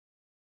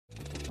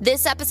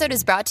This episode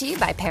is brought to you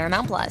by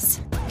Paramount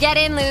Plus. Get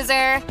in,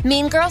 loser!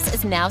 Mean Girls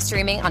is now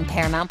streaming on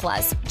Paramount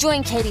Plus.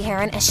 Join Katie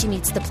Heron as she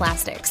meets the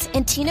plastics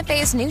in Tina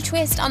Fey's new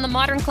twist on the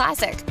modern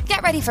classic.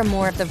 Get ready for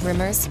more of the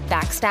rumors,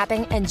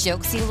 backstabbing, and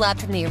jokes you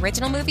loved from the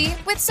original movie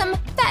with some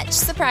fetch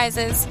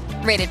surprises.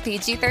 Rated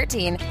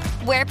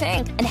PG-13. Wear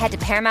pink and head to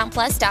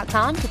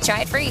ParamountPlus.com to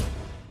try it free.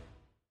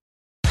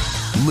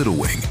 Little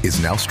Wing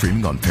is now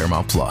streaming on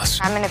Paramount Plus.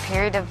 I'm in a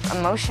period of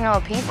emotional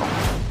upheaval.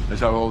 Is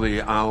that all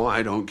the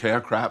I don't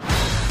care crap?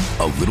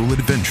 A little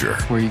adventure.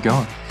 Where are you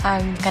going?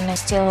 I'm gonna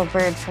steal a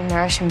bird from the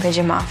Russian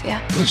pigeon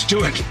mafia. Let's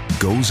do it.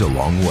 Goes a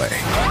long way.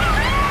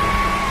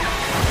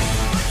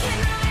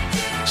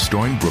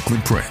 Starring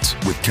Brooklyn Prince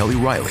with Kelly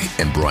Riley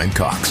and Brian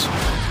Cox.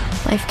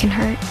 Life can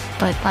hurt,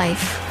 but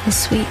life is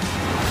sweet.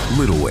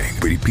 Little Wing,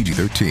 rated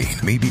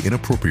PG-13, may be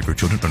inappropriate for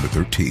children under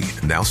 13.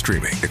 Now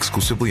streaming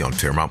exclusively on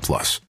Paramount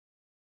Plus.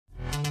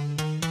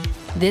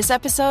 This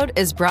episode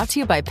is brought to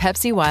you by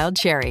Pepsi Wild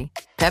Cherry.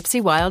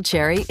 Pepsi Wild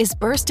Cherry is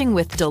bursting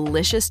with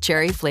delicious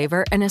cherry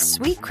flavor and a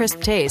sweet,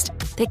 crisp taste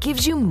that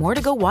gives you more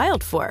to go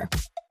wild for.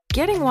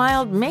 Getting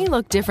wild may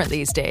look different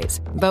these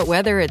days, but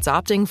whether it's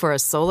opting for a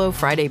solo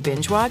Friday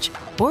binge watch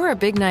or a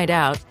big night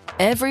out,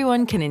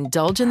 everyone can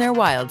indulge in their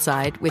wild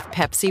side with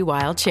Pepsi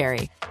Wild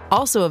Cherry.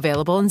 Also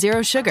available in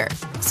Zero Sugar.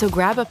 So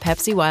grab a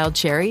Pepsi Wild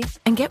Cherry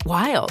and get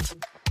wild.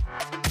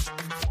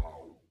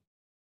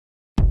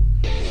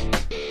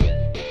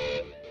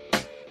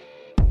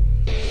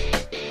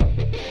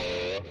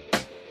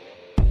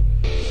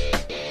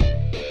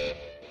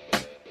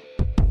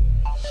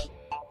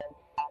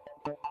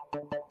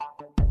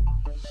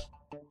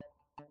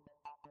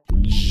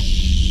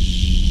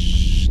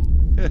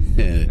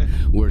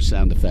 Worst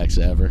sound effects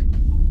ever.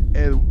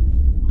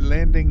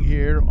 Landing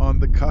here on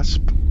the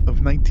cusp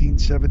of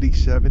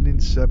 1977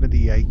 and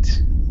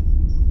 78.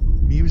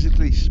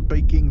 Musically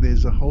speaking,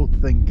 there's a whole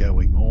thing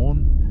going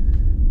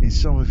on, and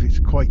some of it's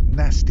quite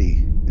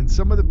nasty. And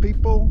some of the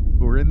people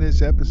who are in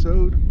this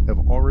episode have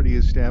already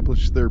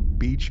established their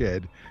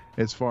beachhead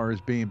as far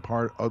as being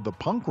part of the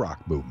punk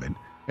rock movement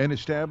and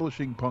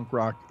establishing punk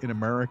rock in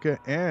America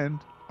and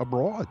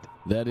abroad.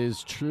 That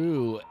is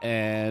true,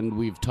 and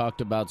we've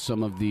talked about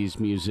some of these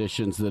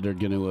musicians that are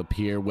going to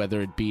appear,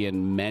 whether it be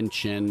in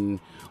mention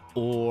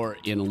or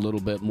in a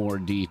little bit more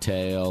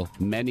detail.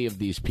 Many of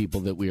these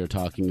people that we are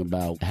talking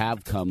about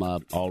have come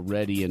up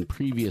already in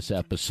previous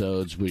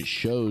episodes, which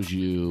shows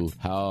you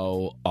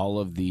how all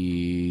of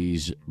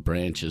these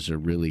branches are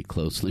really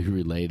closely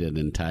related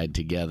and tied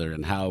together,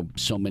 and how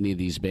so many of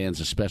these bands,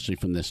 especially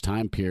from this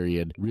time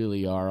period,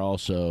 really are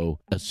also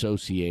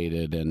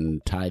associated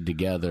and tied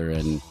together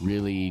and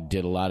really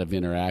did a lot of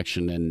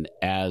interaction, and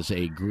as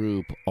a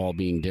group, all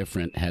being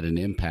different, had an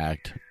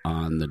impact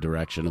on the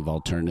direction of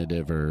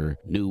alternative or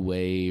new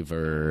wave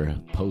or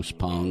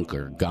post-punk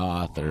or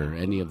goth or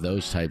any of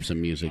those types of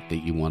music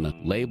that you want to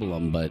label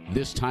them. But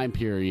this time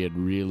period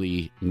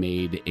really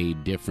made a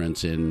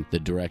difference in the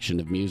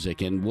direction of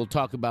music. And we'll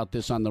talk about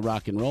this on the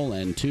rock and roll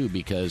end too,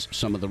 because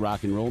some of the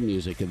rock and roll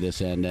music at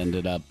this end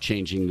ended up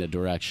changing the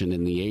direction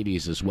in the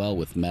 80s as well,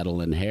 with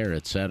metal and hair,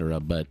 etc.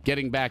 But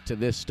getting back to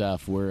this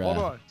stuff, we're... Hold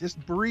on,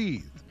 just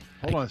breathe.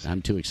 Hold on.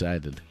 I'm too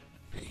excited.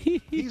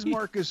 He's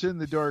Marcus in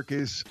the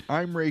Darkest.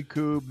 I'm Ray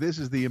Koob. This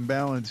is the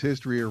Imbalanced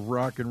History of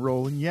Rock and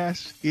Roll. And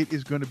yes, it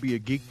is going to be a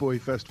Geek Boy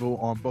Festival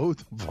on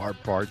both of our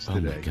parts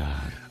today. Oh, my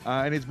God.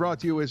 And it's brought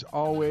to you, as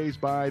always,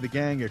 by the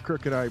gang at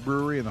Crooked Eye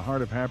Brewery in the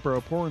heart of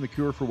Hatboro, pouring the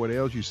cure for what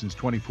ails you since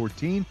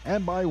 2014,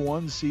 and by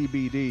One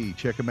CBD.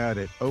 Check them out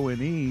at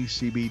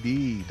onecbd.com.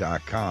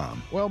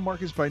 Well,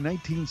 Marcus, by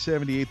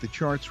 1978, the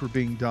charts were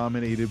being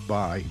dominated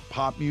by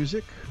pop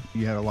music.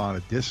 You had a lot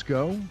of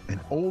disco and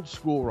old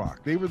school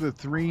rock. They were the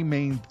three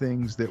main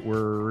things that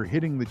were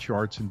hitting the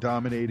charts and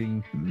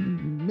dominating,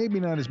 maybe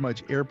not as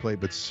much airplay,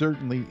 but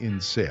certainly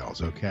in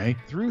sales, okay?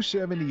 Through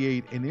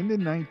 78 and into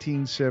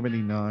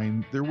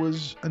 1979, there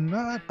was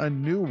not a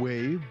new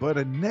wave, but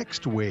a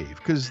next wave,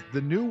 because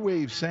the new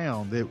wave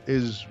sound, that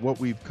is what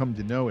we've come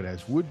to know it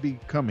as, would be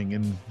coming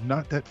in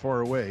not that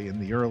far away in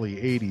the early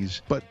 80s.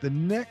 But the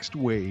next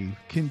wave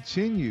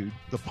continued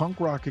the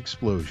punk rock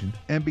explosion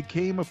and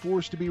became a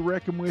force to be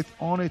reckoned with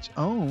on its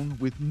own,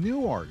 with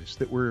new artists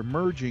that were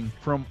emerging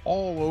from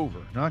all over,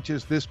 not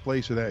just this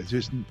place or that,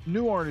 just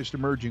new artists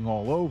emerging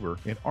all over,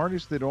 and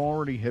artists that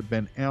already had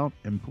been out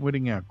and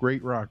putting out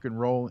great rock and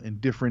roll and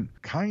different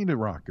kind of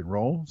rock and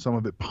roll, some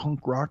of it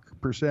punk rock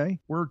per se,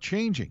 were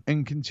changing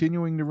and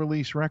continuing to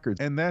release records.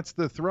 And that's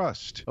the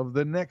thrust of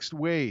the next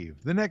wave,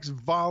 the next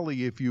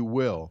volley, if you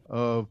will,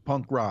 of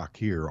punk rock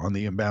here on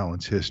the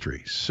Imbalanced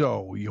History.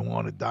 So you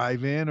want to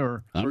dive in,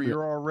 or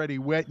you're already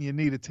wet and you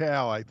need a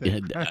towel, I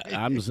think.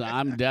 I'm Holmes,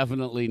 I'm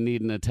definitely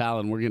needing a towel,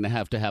 and we're going to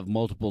have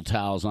multiple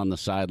towels on the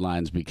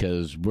sidelines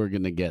because we're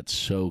going to get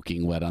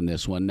soaking wet on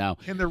this one. Now,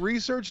 can the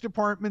research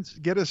departments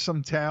get us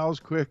some towels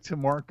quick to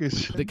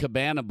Marcus? The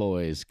Cabana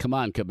Boys. Come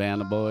on,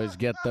 Cabana Boys.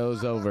 Get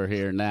those over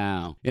here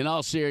now. In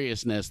all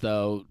seriousness,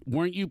 though,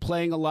 weren't you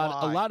playing a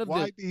lot of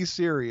Why be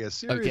serious?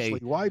 Seriously,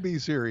 Okay. Why be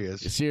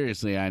serious?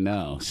 Seriously, I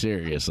know.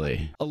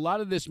 Seriously. A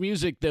lot of this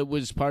music that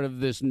was part of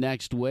this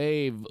next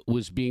wave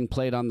was being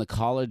played on the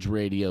college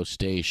radio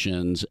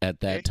stations at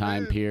that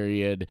time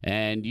period.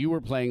 And you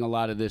were playing a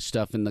lot of this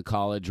stuff in the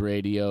college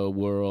radio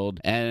world.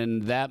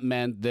 And that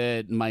meant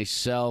that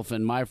myself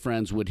and my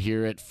friends would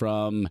hear it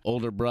from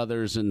older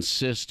brothers and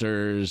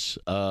sisters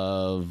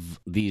of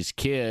these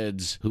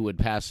kids who would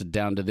pass it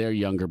down to their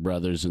younger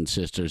brothers and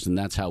sisters. And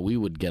that's how we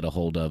would get a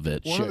hold of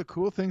it. One of the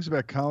cool things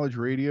about college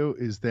radio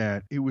is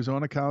that it was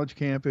on a college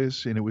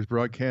campus and it was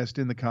broadcast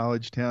in the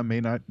college town,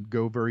 may not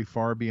go very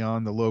far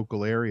beyond the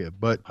local area,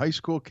 but high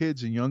school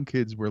kids and young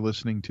kids were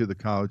listening to the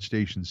college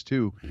stations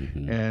too,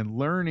 and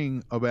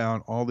learning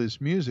about all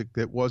this music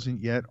that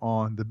wasn't yet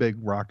on the big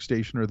rock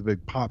station or the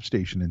big pop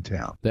station in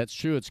town. That's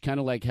true. It's kind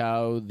of like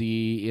how in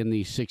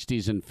the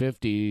 60s and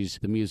 50s,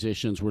 the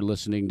musicians were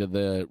listening to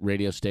the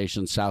radio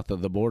stations south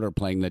of the border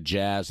playing the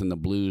jazz and the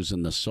blues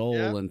and the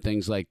soul and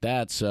things like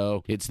that.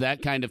 So it's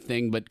that kind of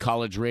thing, but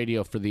college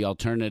radio for the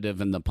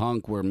alternative and the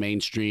punk, where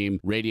mainstream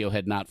radio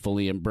had not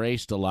fully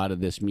embraced a lot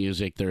of this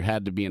music. There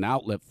had to be an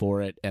outlet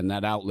for it, and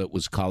that outlet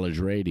was college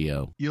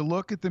radio. You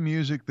look at the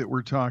music that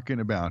we're talking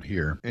about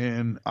here,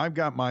 and I've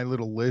got my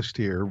little list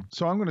here.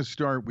 So I'm going to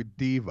start with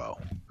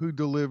Devo, who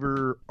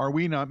deliver Are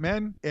We Not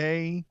Men?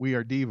 We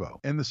Are Devo.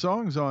 And the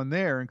songs on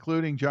there,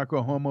 including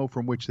Jocko Homo,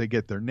 from which they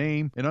get their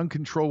name, and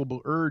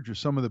Uncontrollable Urge, are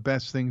some of the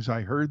best things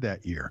I heard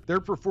that year. Their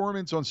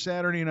performance on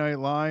Saturday Night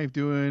Live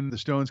doing the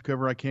Stones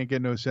cover I Can't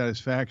Get No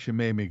Satisfaction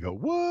made me go,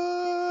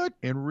 what?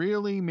 And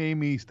really made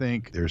me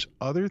think there's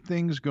other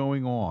things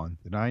going on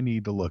that I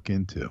need to look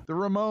into. The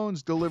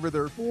Ramones deliver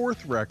their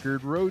fourth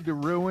record, Road to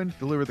Ruin,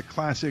 deliver the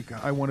classic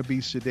I Want to Be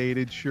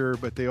Sedated, sure,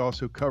 but they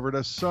also covered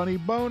a Sonny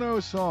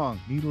Bono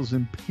song, Needles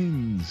and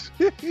Pins.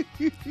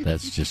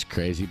 That's just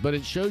crazy. But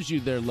it shows you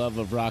their love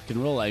of rock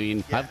and roll. I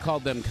mean, I've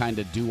called them kind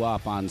of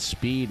doo-wop on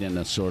speed in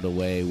a sort of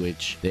way,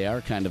 which they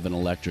are kind of an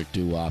electric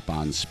doo-wop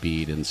on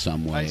speed in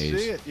some ways. I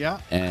see it, yeah.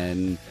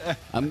 And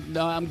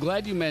I'm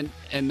glad you meant,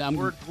 and I'm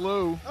Word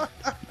glue.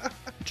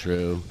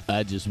 True.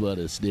 I just want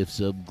to sniff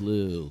some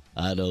glue.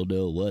 I don't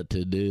know what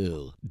to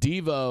do.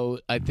 Devo,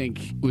 I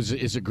think,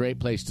 is a great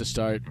place to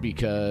start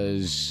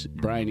because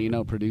Brian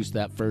Eno produced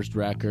that first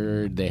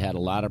record. They had a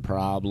lot of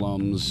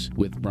problems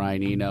with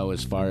Brian Eno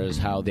as far as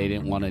how they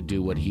didn't want to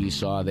do what he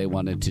saw. They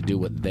wanted to do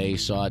what they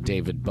saw.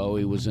 David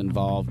Bowie was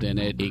involved in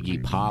it.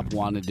 Iggy Pop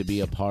wanted to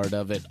be a part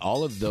of it.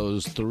 All of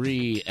those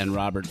three and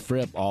Robert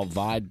Fripp all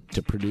vied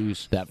to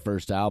produce that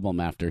first album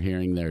after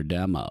hearing their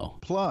demo.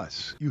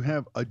 Plus, you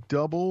have a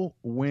double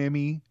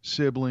whammy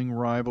sibling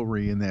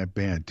rivalry in that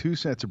band, two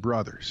sets of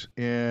brothers.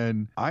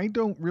 And I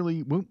don't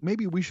really, well,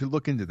 maybe we should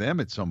look into them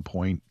at some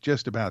point,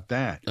 just about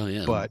that. Oh,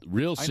 yeah. But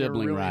real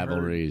sibling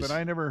rivalries. But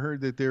I never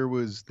heard that there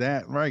was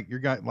that, right? You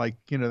got like,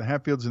 the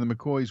Hatfields and the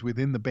McCoys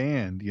within the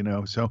band,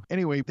 So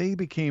anyway, they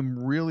became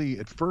really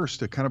at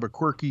first a kind of a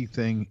quirky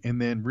thing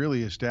and then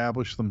really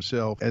established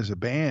themselves as a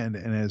band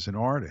and as an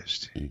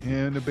artist.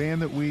 And the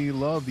band that we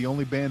love, The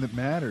Only Band That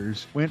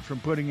Matters, went from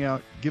putting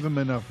out Give 'Em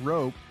Enough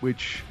Rope,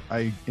 which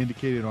I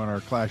indicated on our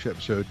Clash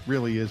episode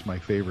really is my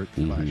favorite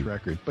Clash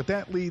record. But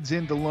that leads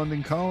into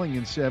London Calling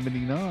in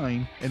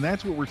 79, and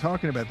that's what we're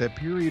talking about, that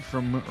period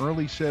from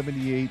early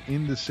 78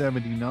 into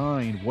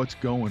 79, what's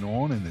going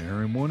on in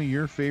there. And one of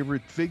your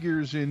favorite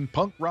figures in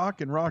punk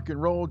rock and rock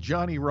and roll,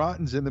 Johnny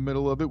Rotten's in the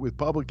middle of it with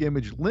Public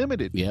Image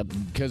Limited. Yep,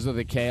 because of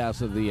the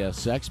chaos of the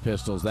Sex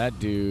Pistols, that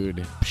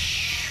dude,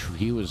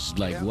 he was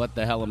like, what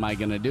the hell am I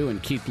going to do?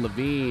 And Keith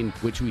Levine,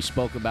 which we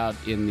spoke about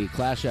in the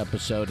Clash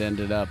episode,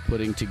 ended up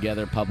putting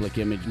together Public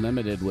Image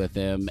Limited with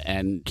him,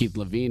 and Keith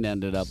Levine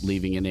ended up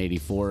leaving in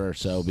 84 or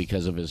so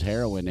because of his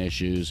heroin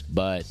issues.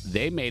 But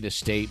they made a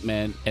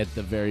statement at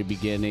the very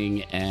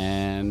beginning,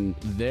 and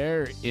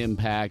their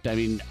impact, I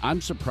mean,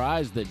 I'm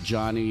surprised that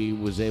Johnny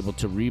was able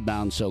to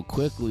rebound so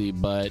quickly,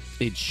 but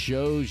it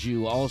shows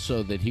you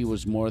also that he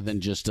was more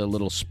than just a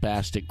little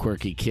spastic,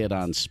 quirky kid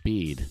on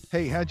speed.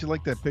 Hey, how'd you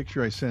like that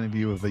picture I sent of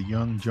you of a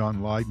young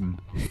John Lydon?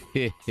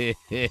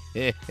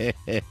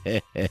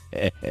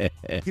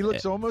 He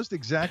looks almost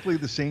exactly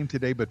the same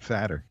today, but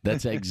fatter.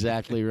 That's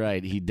exactly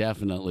right. He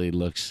definitely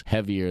looks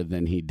heavier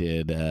than he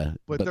did.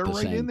 But they're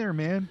right in there,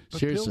 man. But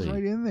Seriously. Bill's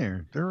right in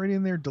there. They're right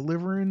in there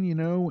delivering,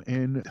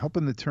 and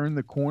helping to turn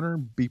the corner,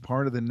 be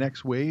part of the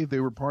next wave. They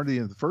were part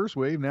of the first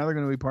wave. Now they're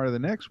going to be part of the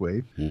next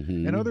wave.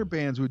 And other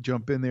bands would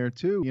jump in there,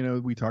 too.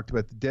 We talked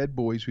about the Dead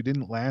Boys, who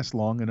didn't last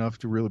long enough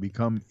to really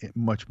become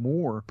much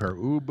more. Per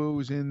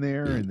Ubo's in in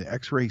there, and the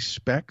X-Ray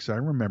Specs. I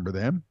remember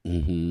them.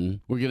 Mm-hmm.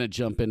 We're going to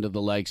jump into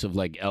the likes of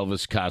like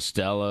Elvis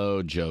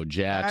Costello, Joe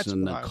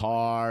Jackson, the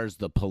Cars,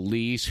 the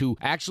Police, who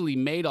actually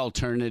made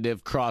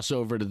alternative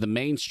crossover to the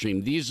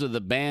mainstream. These are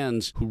the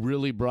bands who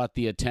really brought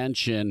the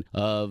attention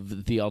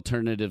of the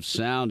alternative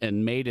sound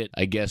and made it,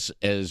 I guess,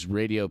 as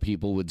radio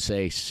people would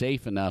say,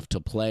 safe enough to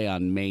play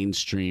on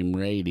mainstream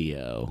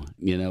radio.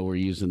 You know, we're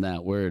using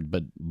that word.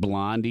 But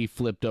Blondie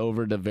flipped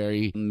over to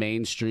very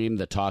mainstream.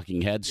 The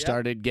Talking Heads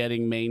started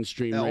getting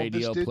mainstream Elvis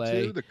radio did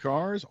play. Too, the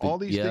Cars, all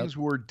these things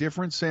were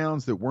different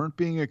sounds that weren't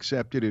being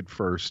accepted at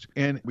first.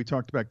 And we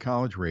talked about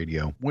college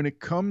radio. When it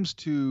comes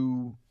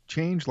to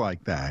change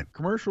like that,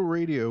 commercial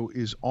radio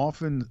is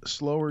often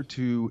slower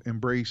to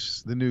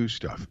embrace the new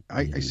stuff.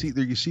 I see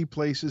there, you see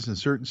places and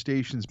certain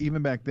stations,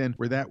 even back then,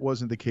 where that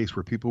wasn't the case,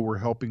 where people were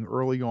helping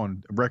early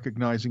on,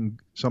 recognizing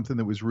something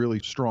that was really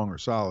strong or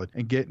solid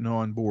and getting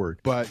on board.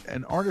 But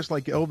an artist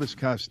like Elvis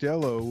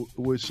Costello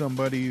was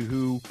somebody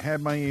who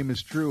had My Aim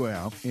Is True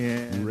out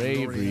and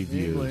rave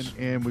reviews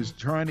and was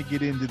trying to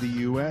get into the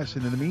U.S.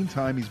 And in the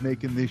meantime, he's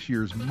making this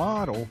year's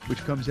Model,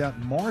 which comes out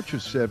in March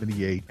of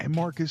 '78. And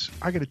Marcus,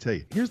 I got to tell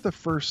you, here's the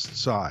first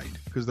side,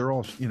 because they're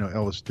all, you know,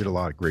 Elvis did a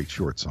lot of great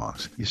short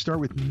songs. You start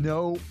with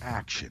No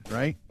Action,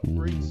 right?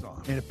 Great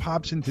song. And it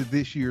pops into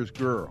this year's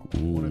Girl,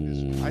 one of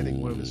his, I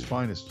think, one of his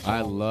finest songs.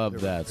 I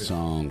love that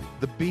song.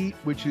 The Beat,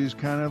 which is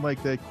kind of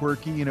like that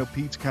quirky, you know,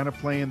 Pete's kind of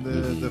playing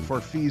the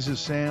Farfisa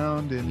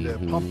sound,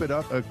 and Pump It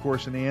Up, of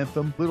course, an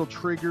anthem. Little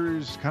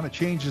Triggers kind of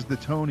changes the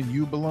tone, and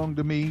You Belong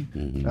to Me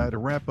to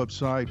wrap up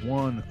side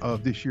one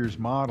of this year's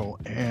Model.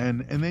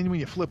 And then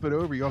when you flip it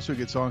over, you also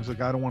get songs like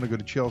I Don't Want to Go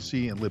to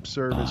Chelsea and Lip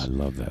Service. I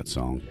love that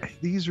song.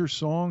 These are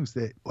songs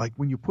that, like,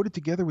 when you put it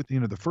together with, you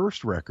know, the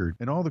first record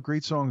and all the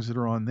great songs that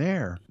are on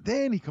there,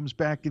 then he comes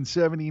back in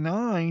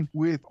 '79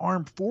 with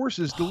Armed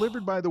Forces,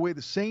 delivered, by the way,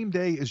 the same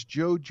day as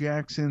Joe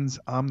Jackson's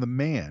I'm the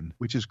Man,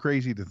 which is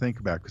crazy to think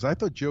about, because I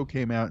thought Joe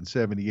came out in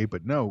 '78,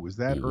 but no, it was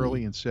that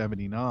early in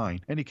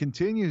 '79. And he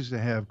continues to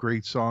have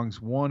great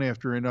songs, one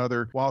after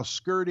another, while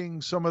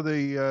skirting some of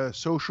the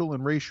social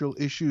and racial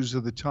issues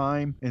of the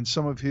time, and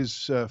some of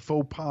his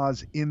faux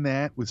pas in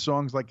that, with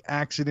songs like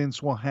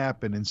Accidents Will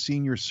Happen and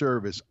Senior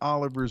Service,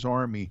 Oliver's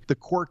Army, the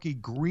quirky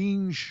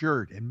Green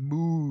Shirt, and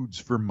Moods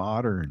for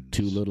Moderns.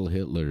 Two Little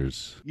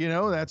Hitlers. You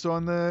know, that's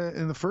in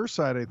the first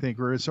side, I think,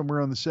 or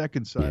somewhere on the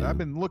second side. I've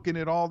been looking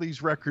at all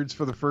these records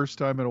for the first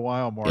time in a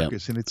while,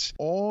 Marcus, and it's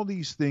all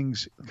these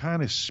things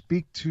kind of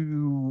speak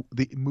to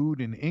the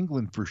mood in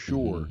England for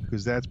sure,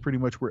 because that's pretty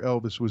much where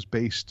Elvis was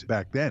based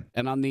back then.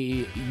 And on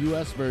the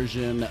U.S.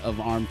 version of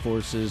Armed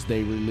Forces,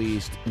 they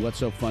released What's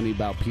So Funny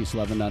About Peace,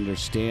 Love, and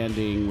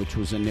Understanding, which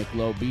was a Nick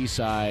Lowe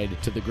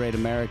B-side to The Great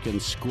American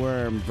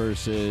Squirm,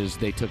 versus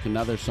they took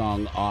another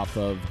song off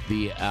of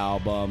the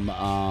album,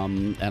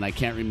 and I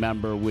can't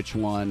remember which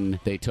one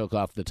they took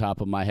off the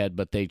top of my head,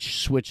 but they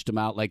switched them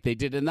out like they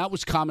did, and that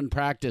was common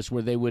practice,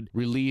 where they would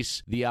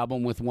release the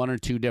album with one or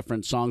two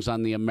different songs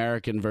on the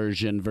American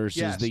version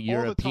versus the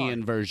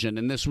European version,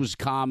 and this was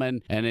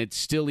common, and it's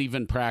still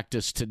even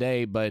practiced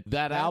today. But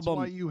that's album,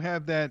 why you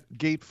have that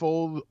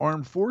gatefold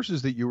Armed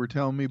Forces that you were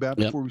telling me about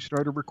before we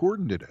started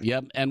recording today.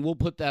 Yep, and we'll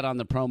put that on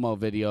the promo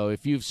video.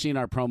 If you've seen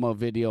our promo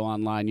video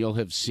online, you'll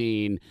have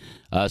seen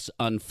us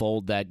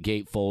unfold that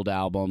gatefold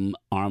album,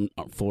 Armed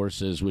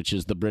Forces, which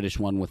is the British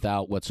one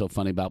without What's So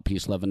Funny About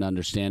Peace, Love, and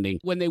Understanding.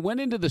 When they went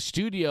into the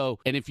studio,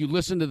 and if you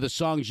listen to the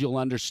songs, you'll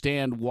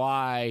understand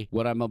why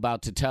what I'm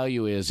about to tell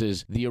you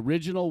is the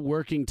original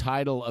working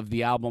title of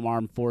the album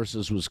Armed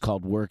Forces was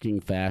called Working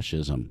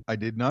Fascism. I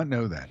did not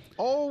know that.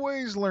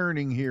 Always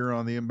learning here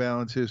on the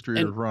Imbalanced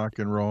History of Rock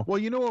and Roll. Well,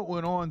 you know what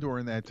went on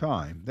during that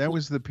time? That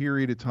was the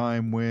period of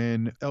time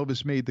when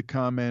Elvis made the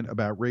comment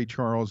about Ray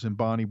Charles and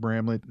Bonnie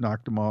Bramlett,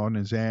 knocked him on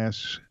his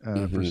ass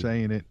for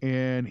saying it.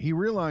 And he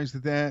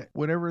realized that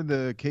whatever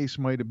the case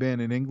might have been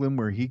in England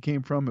where he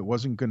came from, it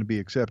wasn't going to be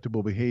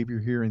acceptable behavior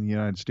here in the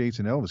United States.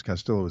 And Elvis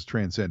Costello was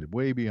transcended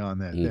way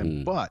beyond that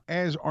then. But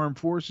as Armed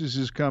Forces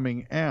is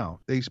coming out,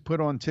 they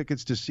put on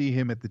tickets to see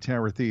him at the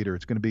Tower Theater.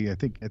 It's going to be, I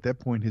think, at that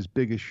point, his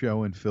biggest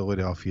show in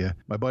Philadelphia.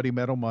 My buddy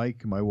Metal Mike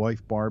and my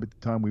wife Barb at the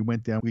time, we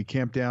went down. We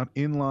camped out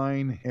in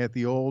line at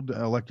the old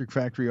Electric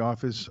Factory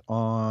office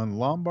on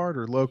Lombard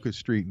or Locust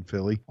Street in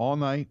Philly all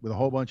night with a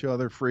whole bunch of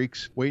other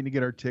freaks waiting to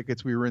get our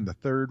tickets. We were in the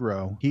third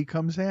row. He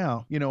comes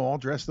out, you know, all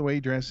dressed the way he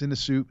dressed, in a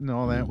suit and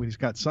all that. He's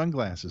got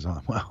sunglasses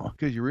on. Well,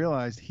 because you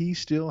realized he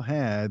still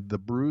had the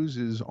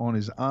bruises on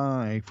his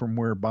eye from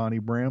where Bonnie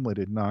Bramlett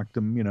had knocked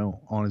him, you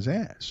know, on his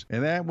ass.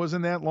 And that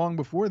wasn't that long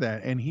before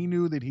that. And he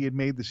knew that he had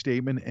made the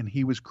statement, and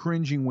he was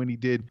cringing when he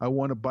did I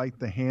Want to Bite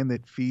the Hand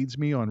That Feeds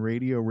Me on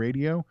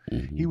Radio.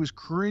 He was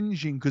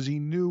cringing because he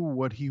knew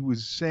what he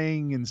was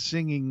saying and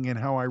singing and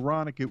how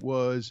ironic it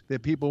was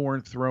that people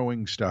weren't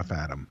throwing stuff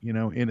at him, you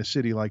know, in a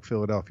city like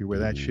Philadelphia where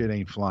that shit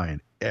ain't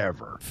flying.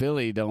 ever.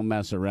 Philly don't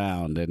mess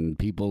around, and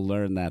people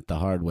learn that the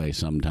hard way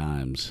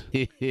sometimes.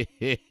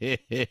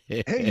 Hey,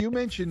 you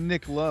mentioned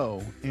Nick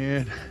Lowe,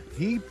 and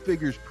he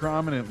figures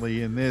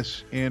prominently in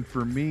this, and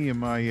for me in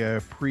my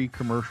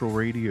pre-commercial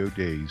radio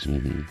days,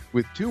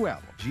 with two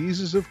albums,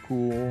 Jesus of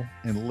Cool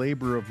and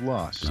Labor of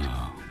Lust.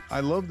 Oh. I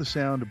love the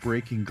sound of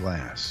Breaking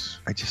Glass.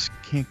 I just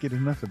can't get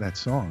enough of that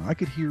song. I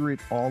could hear it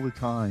all the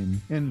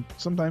time, and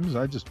sometimes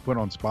I just put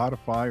on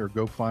Spotify or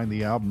go find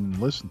the album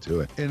and listen to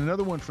it. And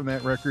another one from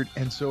that record,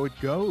 And So It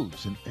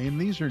Goes. And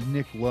these are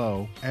Nick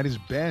Lowe at his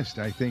best,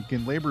 I think,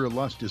 and Labor of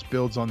Lust just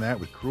builds on that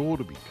with Cruel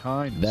to Be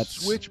Kind.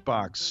 That's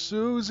Switchbox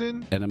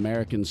Susan. And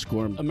American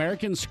Squirm.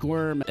 American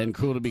Squirm and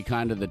Cruel to Be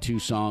Kind are the two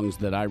songs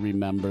that I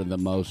remember the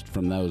most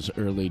from those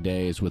early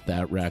days with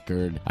that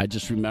record. I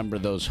just remember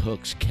those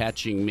hooks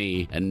catching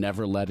me and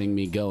never letting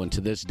me go. And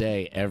to this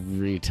day,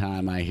 every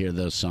time I hear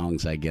those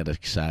songs, I get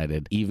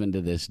excited. Even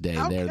to this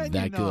day, they're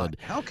that good.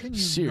 How can you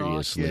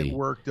Seriously not get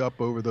worked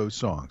up over those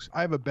songs? I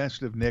have a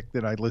best of Nick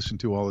that I listen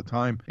to all the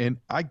time, and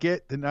I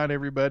get that not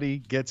everybody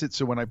gets it.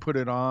 So when I put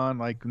it on,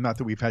 like, not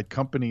that we've had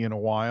company in a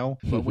while,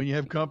 but when you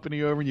have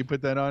company over and you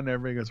put that on,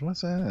 everybody goes, "What's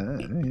that?"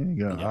 There you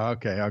go. Yeah.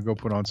 Okay, I'll go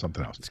put on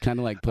something else. It's kind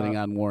of like putting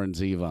on Warren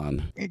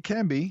Zevon. It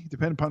can be,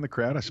 depending upon the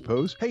crowd, I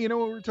suppose. Hey, you know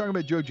what we were talking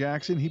about? Joe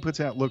Jackson. He puts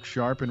out Look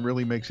Sharp and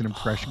really makes an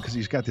impression because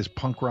he's got this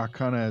punk rock,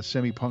 kind of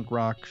semi-punk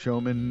rock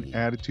showman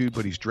attitude,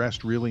 but he's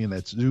dressed really in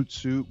that zoot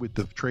suit with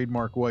the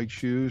trademark white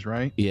shoes,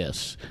 right?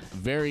 Yes.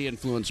 Very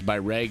influenced by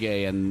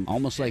reggae and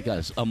almost like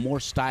a more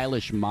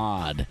stylish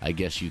mod, I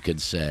guess you could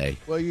say.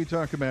 Well, you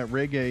talk about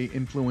reggae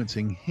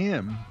influencing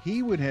him.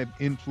 He would have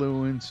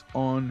influence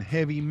on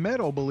heavy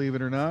metal, believe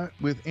it or not,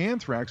 with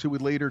Anthrax, who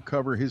would later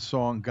cover his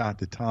song Got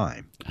the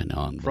Time. I know,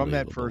 unbelievable. From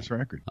that first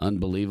record.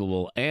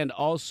 Unbelievable. And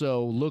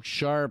also, Look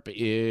Sharp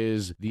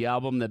is the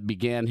album that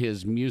began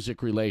his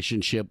music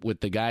relationship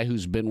with the guy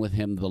who's been with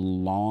him the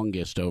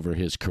longest over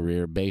his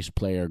career, bass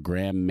player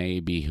Graham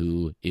Mabey,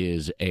 who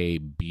is a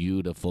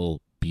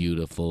beautiful,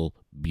 beautiful,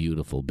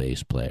 beautiful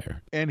bass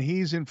player. And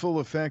he's in full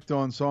effect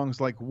on songs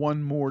like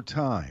One More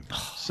Time,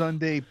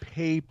 Sunday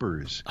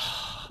Papers.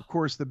 Of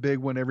course, the big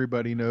one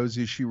everybody knows,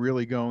 Is She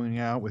Really Going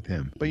Out With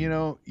Him? But, you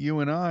know, you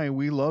and I,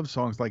 we love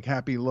songs like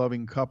Happy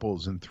Loving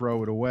Couples and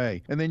Throw It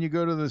Away. And then you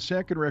go to the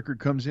second record,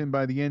 comes in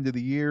by the end of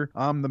the year,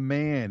 I'm the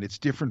Man, It's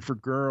Different for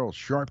Girls,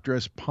 Sharp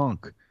Dress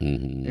Punk.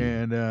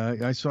 And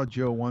I saw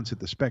Joe once at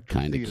the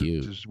Spectrum Theater,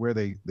 which is where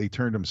they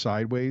turned him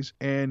sideways.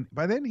 And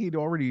by then he'd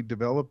already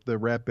developed the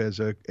rep as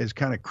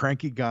kind of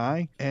cranky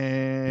guy.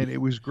 And it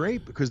was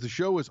great because the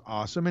show was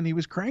awesome and he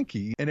was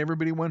cranky and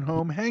everybody went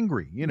home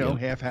hangry, you know,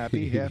 half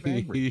happy, half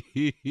angry.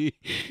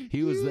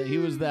 He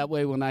was that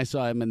way when I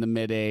saw him in the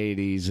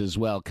mid-'80s as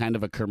well, kind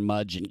of a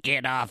curmudgeon.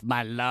 Get off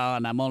my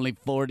lawn. I'm only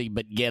 40,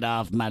 but get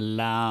off my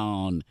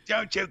lawn.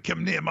 Don't you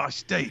come near my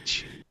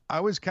stage. I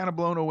was kind of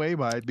blown away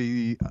by it, to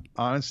be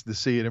honest, to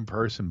see it in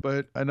person.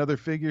 But another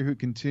figure who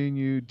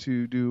continued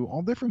to do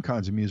all different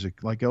kinds of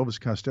music, like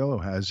Elvis Costello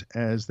has,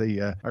 as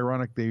they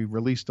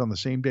released on the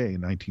same day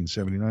in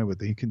 1979, but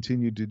they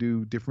continued to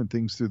do different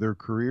things through their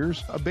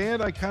careers. A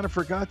band I kind of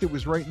forgot that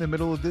was right in the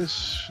middle of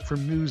this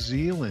from New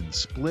Zealand,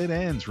 Split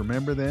Enz.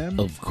 Remember them?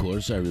 Of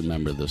course I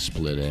remember the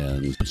Split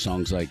Enz.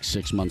 Songs like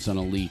 6 Months on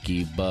a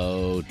Leaky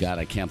Boat. God,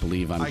 I can't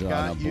believe I'm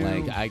drawing a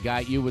blank. I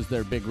Got You was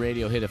their big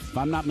radio hit. If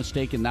I'm not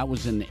mistaken, that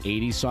was an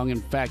 80s song.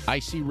 In fact, I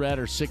See Red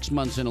or 6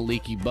 Months in a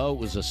Leaky Boat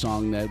was a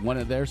song that one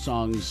of their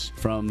songs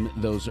from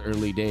those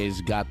early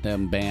days got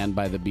them banned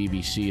by the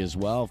BBC as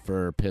well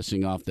for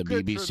pissing off the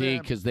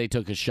BBC because they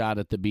took a shot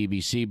at the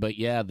BBC. But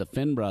yeah, the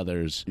Finn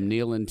brothers,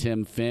 Neil and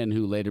Tim Finn,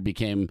 who later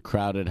became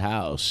Crowded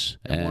House.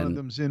 And one of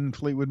them's in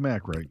Fleetwood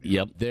Mac right now.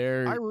 Yep.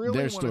 I really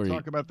want to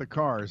talk about the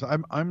Cars.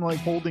 I'm like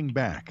holding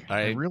back.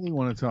 I really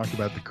want to talk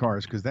about the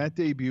Cars because that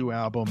debut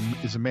album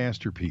is a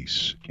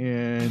masterpiece.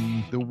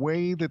 And the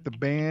way that the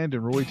band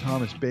and Roy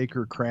Thomas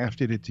Baker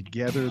crafted it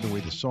together, the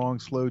way the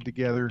songs flowed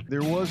together,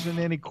 there wasn't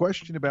any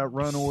question about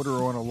run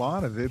order on a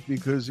lot of it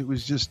because it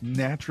was just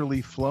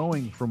naturally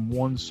flowing from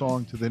one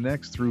song to the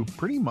next through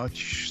pretty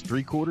much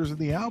 3/4 of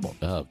the album.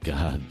 Oh,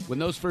 God. When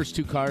those first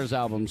two Cars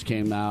albums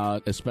came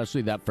out,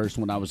 especially that first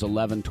one, I was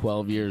 11,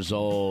 12 years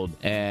old.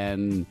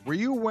 And were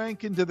you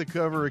wanking to the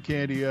cover of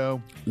Candy-O?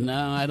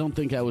 No, I don't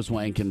think I was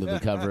wanking to the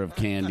cover of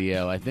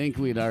Candy-O. I think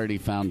we'd already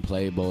found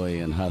Playboy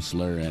and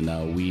Hustler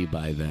and We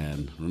by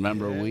then.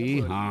 Remember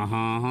We?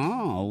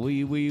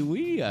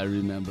 We. I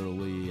remember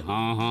We.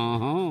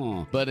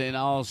 But in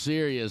all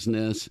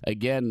seriousness,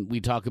 again, we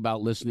talk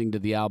about listening to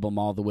the album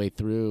all the way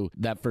through.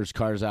 That first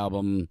Cars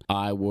album,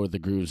 I wore the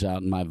grooves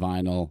out in my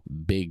vinyl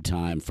big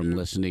time from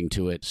listening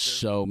to it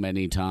so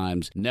many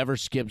times. Never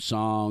skipped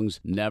songs,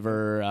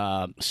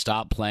 never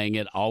stopped playing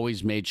it.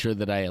 Always made sure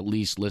that I at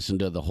least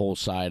listened to the whole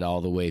side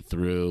all the way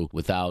through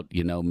without,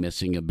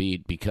 missing a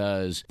beat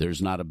because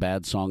there's not a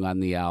bad song on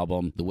the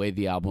album. The way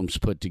the album's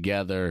put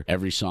together,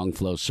 every song song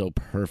flow so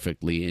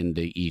perfectly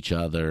into each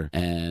other.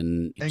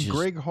 And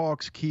Greg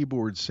Hawk's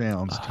keyboard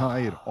sounds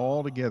tie it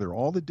all together,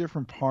 all the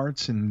different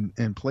parts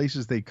and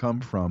places they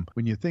come from.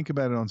 When you think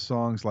about it on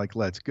songs like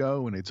Let's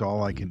Go and It's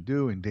All I Can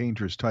Do and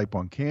Dangerous Type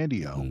on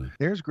Candy-O,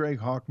 there's Greg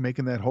Hawk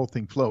making that whole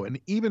thing flow. And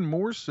even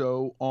more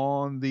so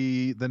on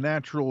the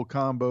natural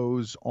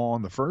combos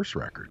on the first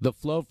record. The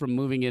flow from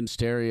Moving in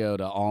Stereo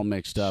to All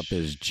Mixed Up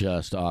is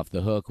just off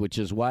the hook, which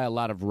is why a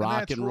lot of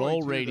rock and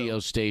roll radio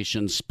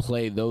stations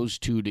play those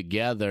two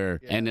together.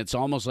 Yeah. And it's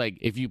almost like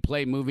if you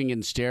play Moving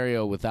in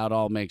Stereo without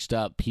All Mixed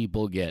Up,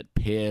 people get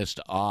pissed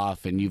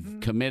off, and you've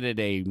committed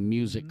a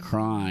music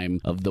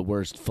crime of the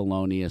worst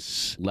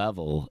felonious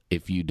level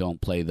if you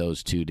don't play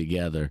those two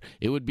together.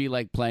 It would be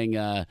like playing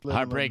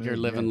Heartbreaker,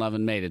 Live and Love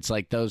and Mate. It's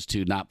like those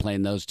two, not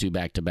playing those two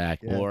back to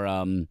back. Or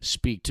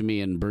Speak to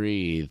Me and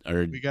Breathe.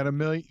 Or we got a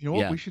million. You know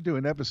what? We should do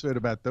an episode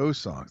about those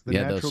songs. The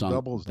natural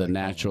doubles. The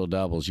natural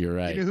doubles. You're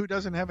right. You know who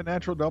doesn't have a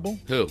natural double?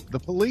 Who? The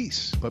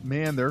Police. But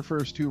man, their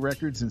first two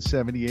records in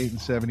 78 and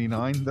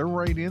 79, they're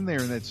right in there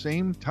in that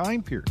same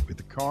time period with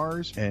the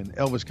Cars and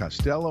Elvis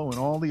Costello and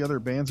all the other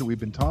bands that we've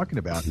been talking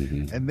about.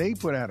 And they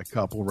put out a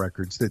couple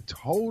records that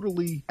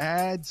totally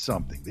add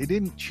something. They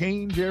didn't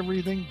change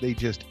everything. They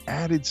just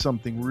added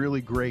something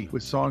really great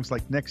with songs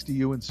like Next to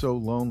You and So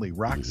Lonely,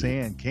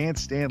 Roxanne, Can't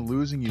Stand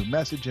Losing You,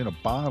 Message in a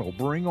Bottle,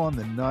 Bring on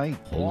the Night,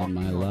 Hold on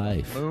My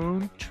Life,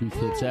 Moon. Truth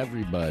Hits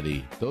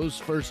Everybody. Those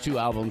first two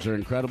albums are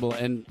incredible.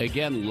 And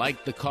again,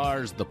 like the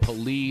Cars, the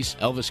Police,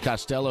 Elvis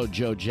Costello,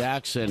 Joe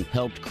Jackson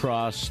helped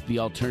cross the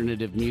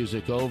alternative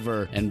music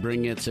over and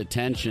bring its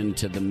attention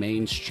to the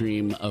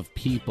mainstream of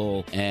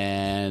people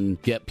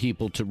and get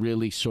people to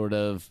really sort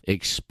of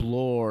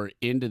explore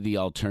into the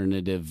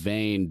alternative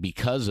vein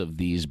because of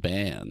these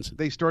bands.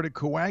 They started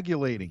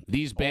coagulating.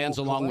 These bands,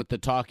 along with the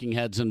Talking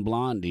Heads and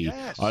Blondie,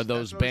 are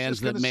those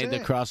bands that made the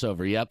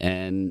crossover. Yep.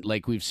 And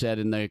like we've said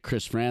in the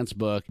Chris France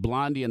book,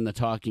 Blondie and the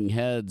Talking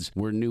Heads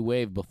were new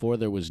wave before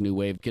there was new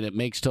wave. And it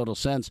makes total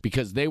sense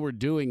because they were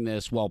doing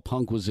this while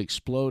punk was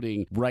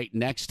exploding right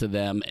next to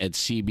them at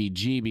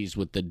CBGB's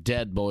with the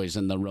Dead Boys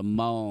and the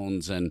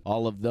Ramones and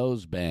all of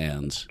those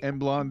bands. And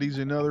Blondie's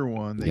another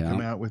one. They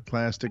come out with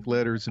Plastic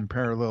Letters and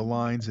Parallel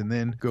Lines and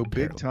then go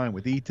big time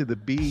with Eat to the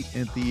Beat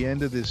at the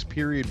end of this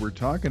period we're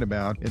talking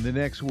about. And the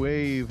next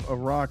wave of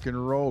rock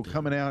and roll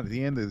coming out at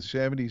the end of the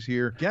 70s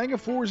here. Gang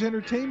of Four's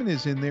Entertainment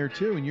is in there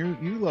too, and you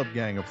love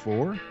Gang of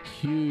Four.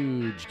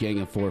 Huge Gang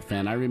of Four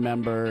fan. I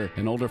remember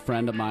an older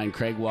friend of mine,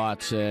 Craig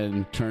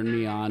Watson, turned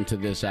me on to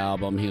this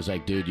album. He was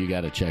like, dude, you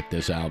got to check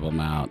this album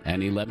out.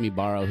 And he let me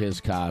borrow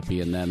his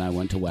copy, and then I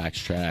went to Wax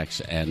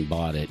Trax and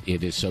bought it.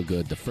 It is so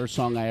good. The first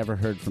song I ever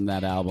heard from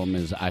that album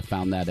is I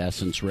Found That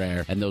Essence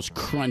Rare, and those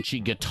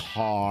crunchy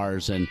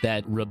guitars and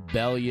that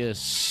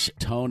rebellious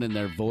tone in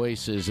their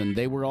voices, and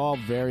they were all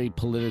very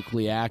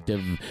politically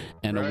active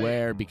and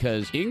aware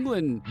because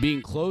England,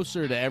 being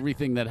closer to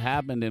everything that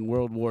happened in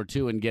World War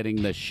II and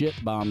getting the shit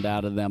bombed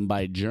out of them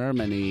by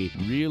Germany,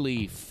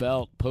 really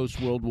felt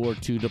post-World War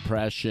II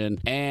depression,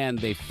 and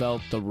they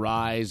felt the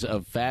rise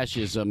of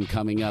fascism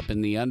coming up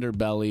in the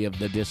underbelly of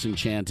the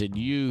disenchanted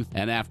youth.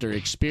 And after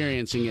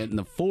experiencing it in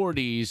the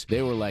 40s,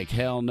 they were like,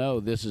 hell no,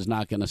 this is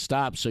not going to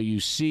stop. So you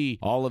see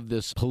all of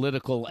this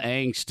political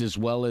angst as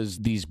well as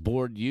these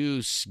bored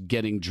youths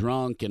getting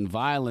drunk and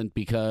violent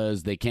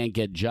because they can't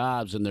get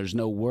jobs and there's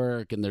no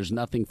work and there's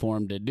nothing for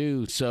them to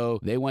do. So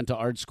they went to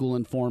art school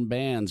and formed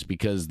bands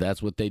because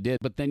that's what they did.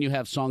 But then you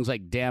have songs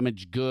like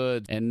Damaged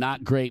Goods and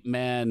Not Great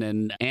Men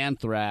and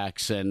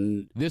Anthrax.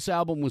 And this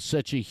album was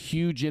such a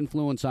huge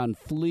influence on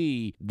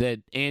Flea that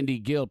Andy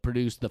Gill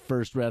produced the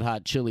first Red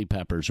Hot Chili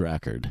Peppers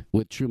record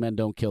with True Men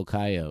Don't Kill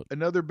Coyote.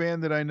 Another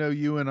band that I know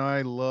you and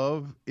I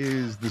love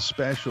is The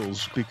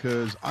Specials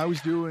because I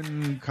was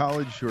doing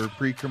college or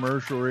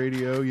pre-commercial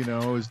radio, you know,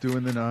 I was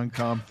doing the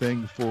non-com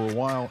thing for a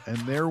while, and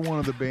they're one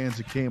of the bands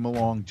that came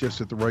along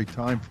just at the right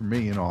time for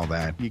me and all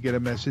that. You get a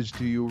message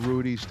to you,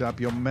 Rudy, stop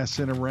your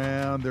messing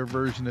around, their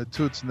version of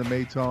Toots and the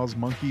Maytals,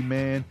 Monkey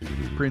Man,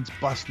 Prince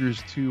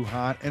Buster's Too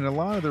Hot, and a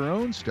lot of their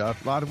own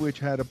stuff, a lot of which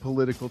had a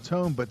political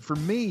tone. But for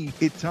me,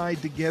 it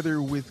tied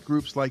together with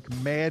groups like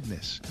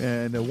Madness,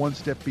 and One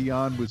Step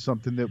Beyond was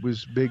something that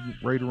was big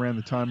right around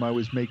the time I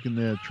was making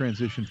the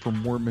transition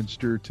from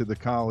Warminster to the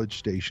college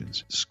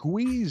stations.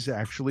 Squeeze,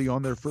 actually,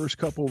 on their first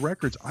couple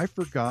records, I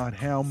forgot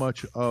how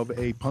much of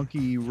a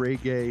punky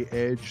reggae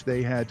edge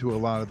they had to a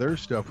lot of their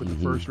stuff with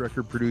the first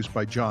record produced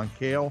by John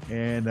Cale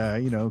and,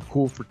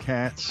 Cool for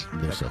Cats,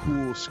 that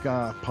cool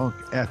ska punk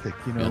ethic,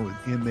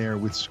 in there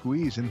with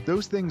Squeeze. And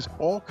those things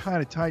all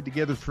kind of tied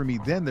together for me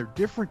then. They're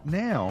different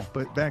now,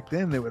 but back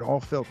then they would all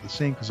felt the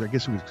same because I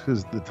guess it was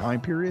because of the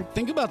time period.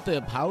 Think about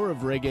the power of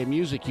reggae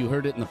music. You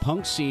heard it in the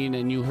punk scene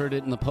and you heard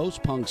it in the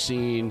post-punk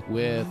scene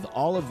with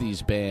all of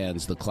these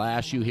bands. The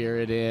Clash, you hear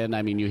it in.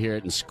 I mean, you hear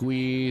it in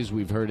Squeeze.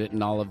 We've heard it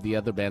in all of the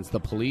other bands. The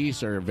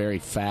Police are a very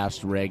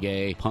fast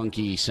reggae,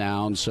 punky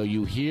sound, so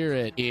you hear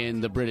it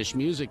in the British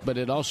music, but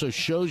it also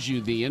shows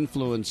you the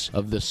influence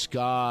of the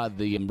ska,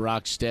 the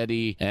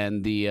rocksteady,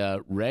 and the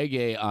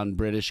reggae on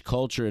British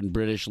culture and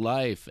British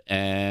life.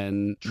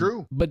 And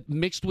true. But but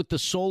mixed with the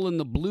soul and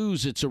the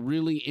blues, it's a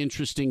really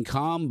interesting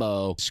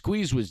combo.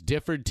 Squeeze was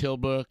Difford,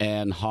 Tilbrook,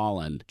 and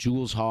Holland.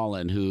 Jules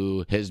Holland,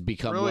 who has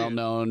become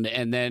well-known,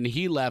 and then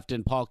he left,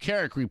 and Paul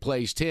Carrick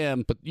replaced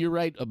him. But you're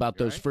right about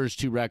those first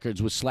two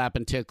records with Slap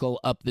and Tickle,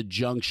 Up the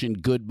Junction,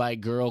 Goodbye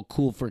Girl,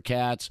 Cool for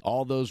Cats.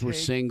 All those were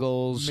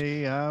singles.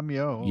 Me, I'm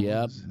yours.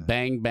 Yep.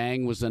 Bang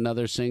Bang was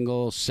another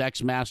single.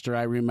 Sex Master,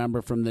 I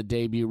remember from the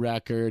debut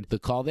record. The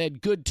Call. They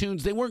had good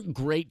tunes. They weren't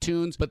great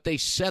tunes, but they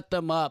set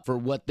them up for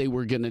what they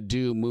were going to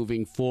do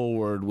moving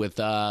forward with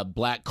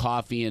Black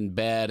Coffee in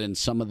Bed and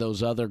some of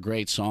those other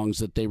great songs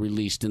that they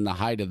released in the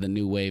height of the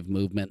new wave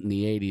movement in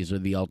the 80s or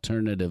the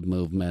alternative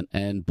movement.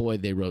 And boy,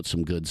 they wrote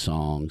some good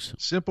songs.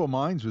 Simple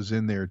Minds was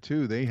in there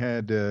too. They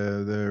had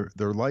their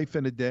Life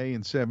in a Day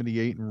in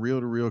 78 and Reel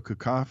to Reel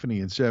Cacophony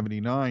in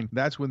 79.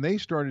 That's when they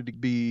started to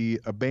be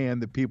a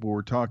band that people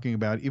were talking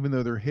about, even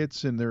though their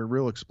hits and their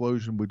real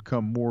explosion would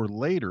come more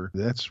later.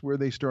 That's where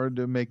they started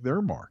to make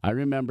their mark. I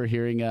remember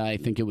hearing, I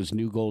think it was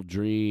New Gold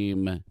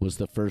Dream was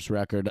the first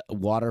record.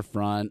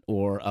 Waterfront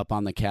or Up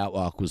on the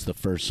Catwalk was the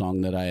first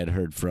song that I had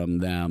heard from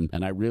them,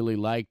 and I really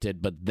liked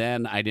it, but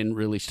then I didn't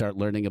really start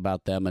learning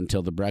about them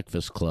until The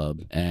Breakfast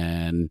Club,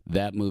 and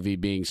that movie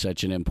being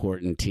such an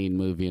important teen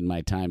movie in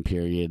my time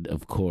period,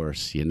 of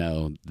course, you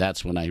know,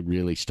 that's when I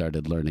really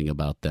started learning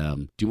about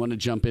them. Do you want to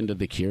jump into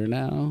The Cure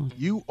now?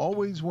 You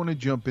always want to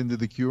jump into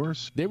The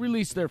Cures. They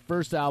released their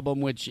first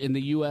album, which in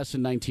the U.S.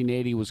 in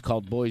 1980 was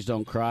called Boys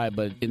Don't Cry,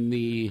 but in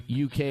the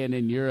U.K. and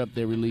in Europe,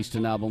 they released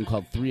an album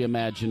called Three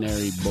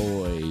Imaginary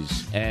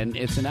Boys. And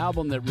it's an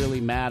album that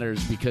really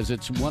matters because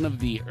it's one of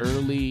the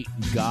early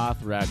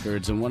goth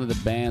records and one of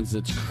the bands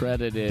that's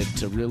credited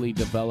to really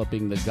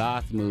developing the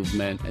goth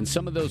movement. And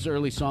some of those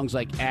early songs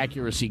like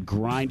Accuracy,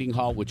 Grinding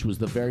Halt, which was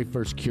the very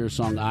first Cure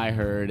song I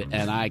heard,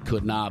 and I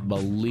could not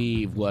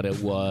believe what it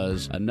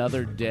was.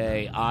 Another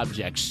Day,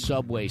 Objects,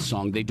 Subway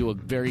Song. They do a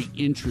very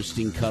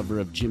interesting cover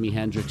of Jimi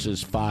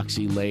Hendrix's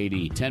Foxy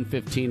Lady.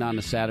 10:15 on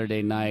a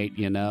Saturday night,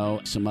 you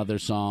know, some other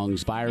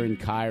songs. Fire in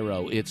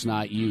Cairo, It's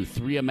Not You.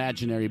 Three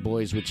Imaginary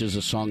Boys, which is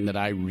a song that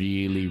I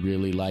really,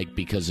 really like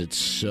because it's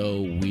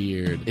so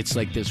weird. It's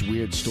like this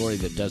weird story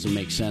that doesn't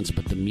make sense,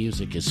 but the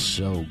music is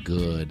so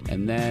good.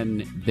 And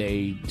then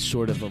they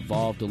sort of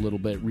evolved a little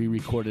bit,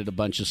 re-recorded a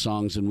bunch of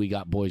songs, and we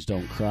got Boys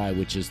Don't Cry,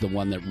 which is the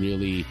one that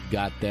really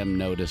got them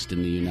noticed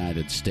in the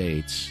United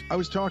States. I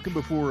was talking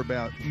before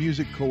about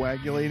music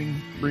coagulating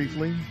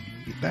briefly.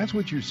 That's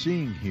what you're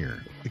seeing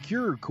here. The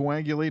Cure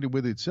coagulated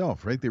with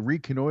itself, right? They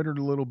reconnoitered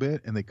a little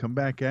bit and they come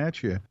back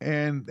at you.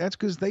 And that's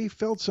because they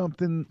felt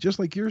something, just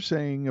like you're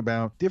saying,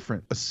 about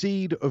different. A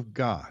seed of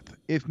goth,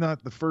 if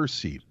not the first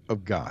seed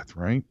of goth,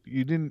 right?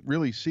 You didn't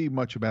really see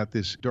much about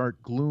this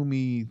dark,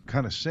 gloomy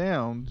kind of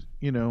sound,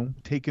 you know,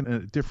 taking a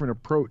different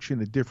approach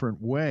in a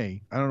different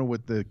way. I don't know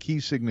what the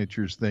key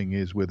signatures thing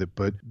is with it,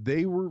 but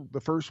they were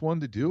the first one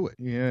to do it.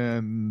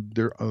 And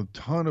there are a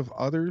ton of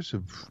others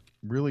have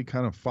really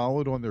kind of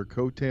followed on their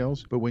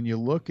coattails. But when you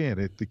look at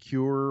it, The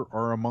Cure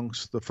are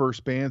amongst the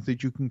first bands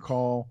that you can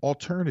call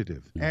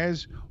alternative.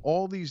 As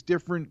all these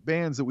different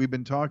bands that we've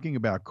been talking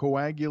about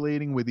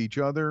coagulating with each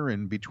other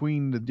and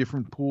between the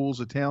different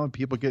pools of talent,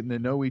 people getting to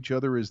know each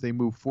other as they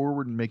move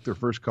forward and make their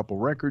first couple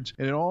records,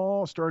 and it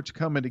all starts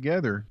coming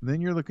together. And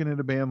then you're looking at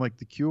a band like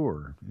The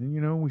Cure. And,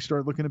 you know, we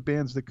start looking at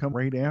bands that come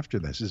right after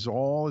this. As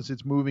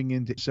it's moving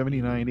into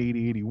 79,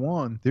 80,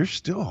 81, there's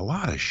still a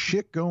lot of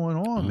shit going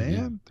on,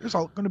 man. There's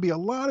going to be a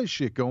lot of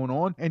shit going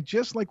on. And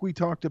just like we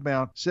talked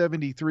about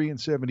 73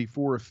 and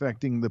 74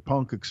 affecting the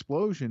punk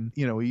explosion,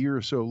 you know, a year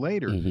or so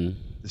later,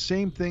 the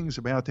same thing's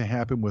about to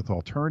happen with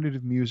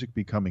alternative music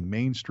becoming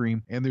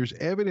mainstream. And there's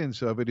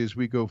evidence of it as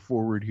we go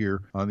forward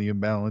here on the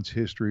Imbalanced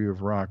History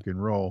of Rock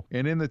and Roll.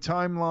 And in the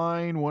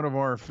timeline, one of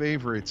our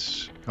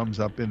favorites comes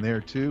up in there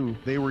too.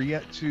 They were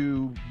yet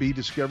to be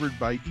discovered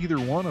by either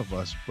one of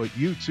us, but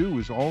U2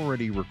 is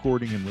already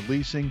recording and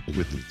releasing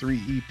with the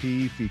 3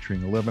 EP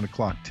featuring 11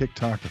 O'Clock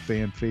TikTok, a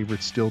fan favorite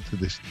still to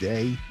this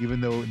day, even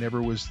though it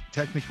never was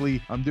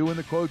technically, I'm doing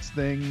the quotes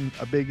thing,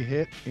 a big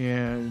hit.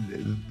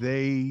 And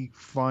they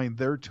find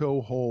their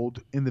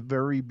toehold in the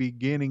very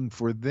beginning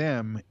for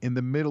them in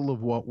the middle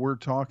of what we're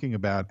talking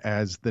about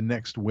as the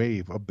next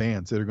wave of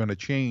bands that are going to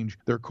change.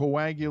 They're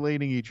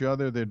coagulating each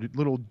other. They're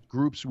little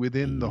groups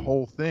within the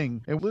whole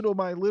thing. And little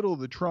by little,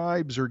 the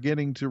tribes are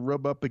getting to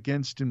rub up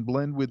against and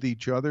blend with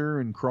each other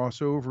and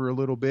cross over a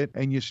little bit.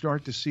 And you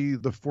start to see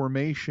the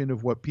formation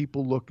of what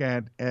people look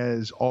at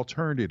as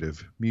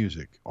alternative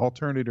music,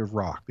 alternative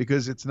rock,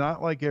 because it's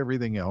not like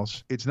everything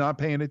else. It's not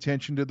paying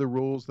attention to the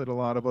rules that a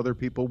lot of other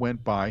people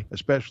went by,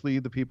 especially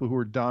the people who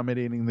are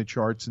dominating the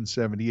charts in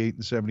 78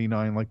 and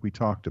 79 like we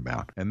talked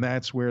about. And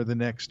that's where the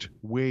next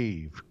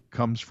wave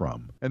comes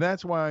from. And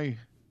that's why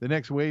the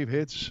next wave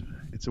hits.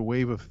 It's a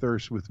wave of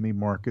thirst with me,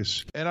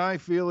 Marcus. And I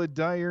feel a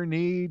dire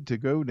need to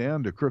go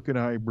down to Crooked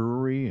Eye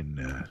Brewery in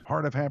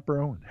heart of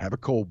Hatboro and have a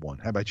cold one.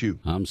 How about you?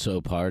 I'm so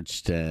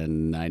parched,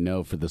 and I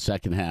know for the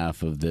second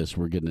half of this,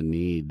 we're going to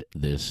need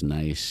this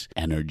nice,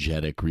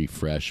 energetic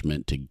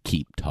refreshment to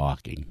keep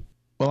talking.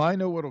 Well, I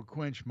know what'll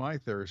quench my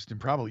thirst, and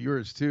probably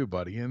yours too,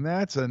 buddy, and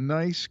that's a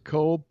nice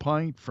cold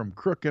pint from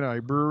Crooked Eye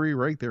Brewery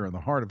right there in the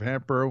heart of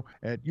Hatboro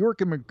at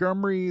York and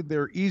Montgomery.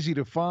 They're easy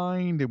to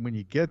find, and when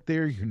you get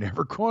there, you're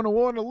never going to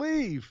want to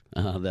leave.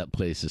 Oh, that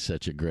place is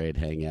such a great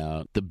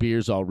hangout. The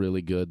beer's all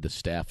really good. The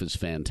staff is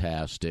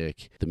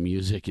fantastic. The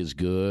music is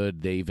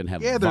good. They even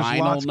have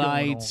vinyl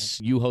nights.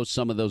 You host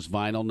some of those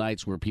vinyl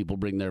nights where people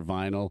bring their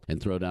vinyl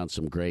and throw down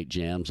some great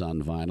jams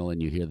on vinyl,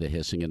 and you hear the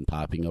hissing and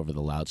popping over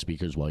the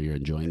loudspeakers while you're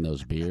enjoying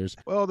those beers.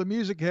 Well, the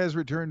music has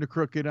returned to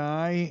Crooked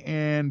Eye,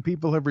 and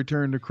people have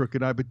returned to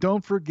Crooked Eye, but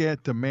don't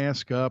forget to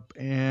mask up,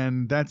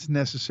 and that's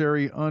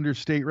necessary under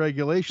state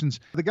regulations.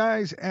 The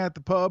guys at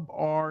the pub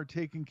are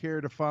taking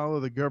care to follow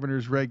the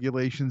governor's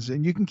regulations,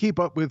 and you can keep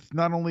up with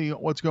not only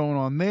what's going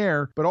on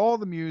there, but all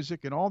the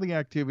music and all the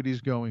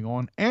activities going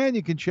on, and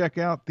you can check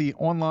out the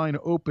online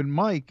open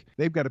mic.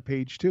 They've got a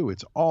page too.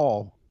 It's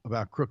all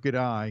about Crooked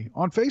Eye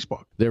on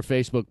Facebook. Their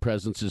Facebook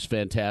presence is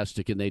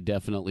fantastic, and they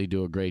definitely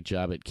do a great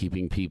job at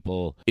keeping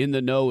people in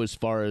the know as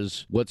far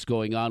as what's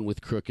going on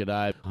with Crooked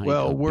Eye.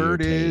 Well,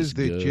 word is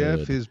that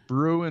Jeff is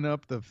brewing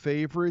up the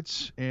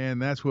favorites,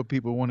 and that's what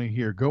people want to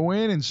hear. Go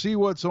in and see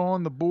what's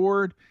on the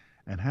board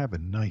and have a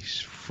nice,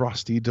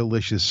 frosty,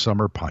 delicious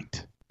summer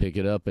pint. Pick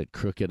it up at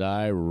Crooked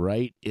Eye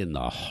right in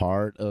the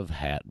heart of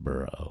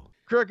Hatboro.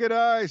 Crooked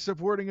Eye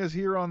supporting us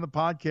here on the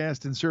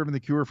podcast and serving the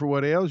cure for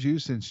what ails you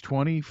since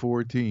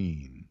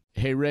 2014.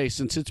 Hey, Ray,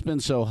 since it's been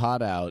so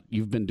hot out,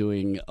 you've been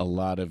doing a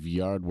lot of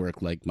yard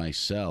work like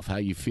myself. How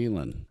you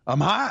feeling?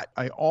 I'm hot.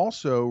 I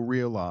also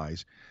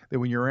realize that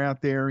when you're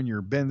out there and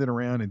you're bending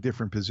around in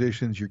different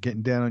positions, you're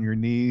getting down on your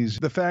knees.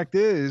 The fact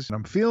is,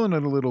 I'm feeling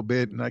it a little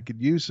bit, and I could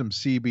use some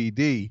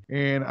CBD.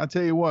 And I'll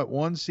tell you what,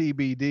 One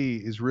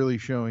CBD is really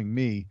showing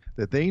me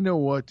that they know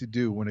what to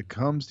do when it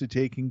comes to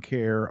taking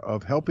care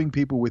of helping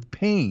people with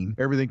pain,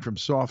 everything from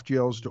soft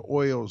gels to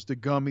oils to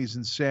gummies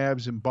and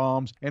salves and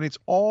balms. And it's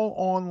all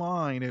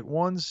online at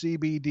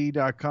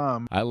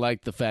onecbd.com. I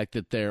like the fact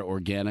that they're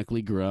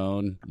organically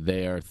grown.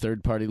 They are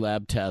third-party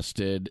lab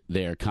tested.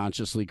 They are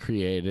consciously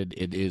created.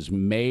 It is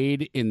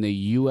made in the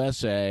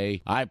USA.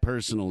 I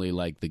personally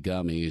like the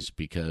gummies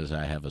because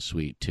I have a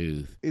sweet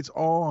tooth. It's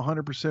all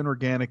 100%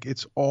 organic.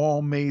 It's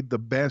all made the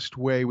best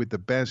way with the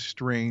best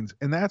strains.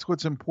 And that's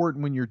what's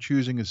important when you're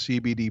choosing a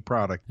CBD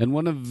product. And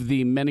one of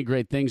the many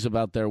great things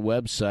about their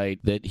website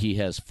that he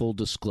has full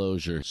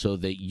disclosure so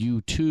that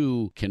you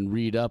too can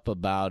read up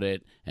about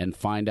it and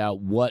find out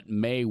what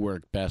may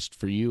work best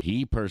for you.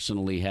 He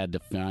personally had to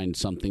find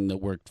something that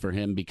worked for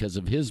him because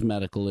of his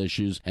medical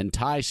issues, and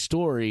Ty's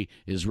story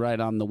is right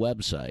on the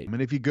website.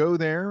 And if you go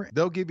there,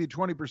 they'll give you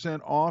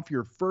 20% off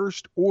your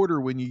first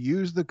order when you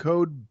use the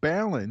code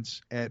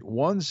BALANCE at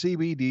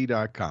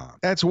onecbd.com.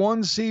 That's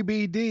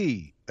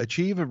OneCBD.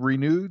 Achieve a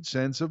renewed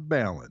sense of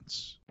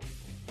balance.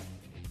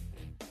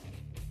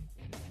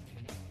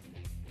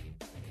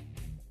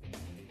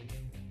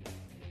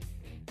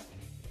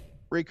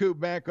 Ray Coop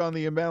back on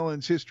the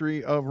Imbalanced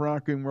History of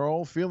Rock and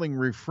Roll, feeling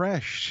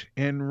refreshed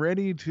and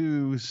ready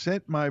to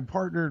set my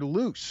partner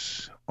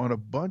loose on a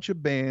bunch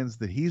of bands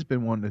that he's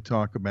been wanting to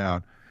talk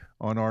about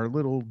on our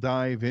little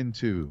dive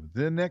into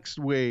the next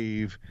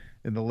wave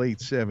in the late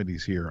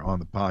 70s here on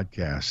the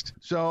podcast.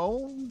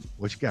 So,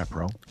 what you got,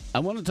 bro? I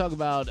want to talk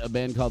about a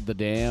band called The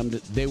Damned.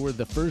 They were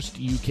the first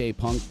UK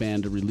punk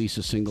band to release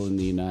a single in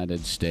the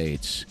United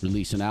States,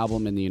 release an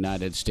album in the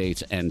United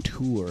States, and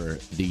tour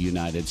the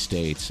United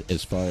States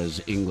as far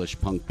as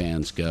English punk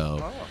bands go.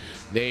 Oh.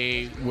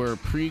 They were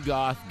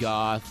pre-goth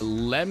goth.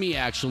 Lemmy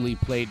actually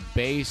played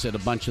bass at a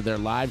bunch of their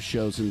live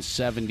shows in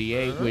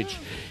 78, which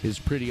is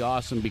pretty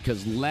awesome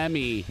because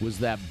Lemmy was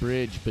that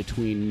bridge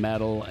between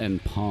metal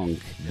and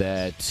punk,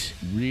 that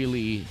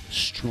really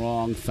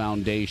strong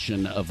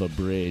foundation of a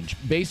bridge.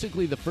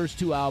 Basically, the first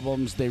two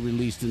albums they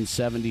released in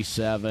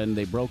 77.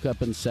 They broke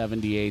up in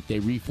 78. They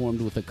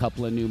reformed with a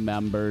couple of new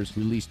members,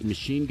 released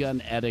Machine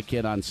Gun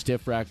Etiquette on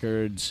Stiff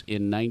Records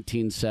in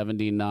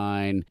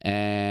 1979,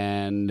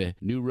 and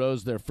New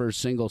Rose, their first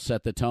single,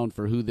 set the tone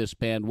for who this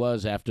band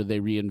was after they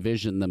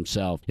re-envisioned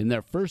themselves. In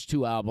their first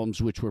two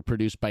albums, which were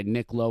produced by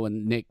Nick Lowe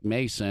and Nick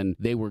Mason,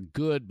 they were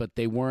good, but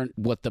they weren't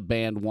what the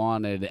band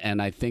wanted,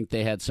 and I think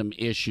they had some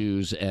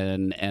issues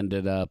and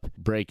ended up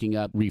breaking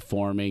up,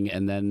 reforming,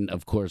 and then,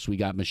 of course, we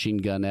got Machine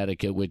Gun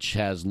Etiquette, which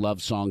has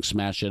Love Song,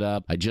 Smash It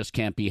Up, I Just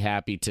Can't Be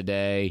Happy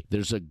Today.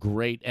 There's a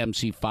great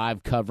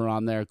MC5 cover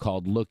on there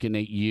called Looking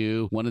at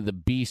You. One of the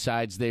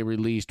B-sides they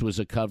released was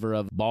a cover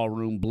of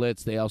Ballroom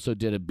Blitz. They also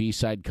did a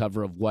B-side cover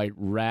of White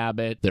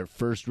Rabbit. Their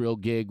first real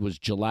gig was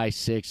July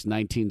 6,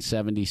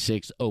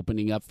 1976,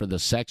 opening up for the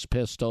Sex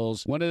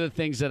Pistols. One of the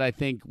things that I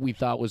think we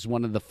thought was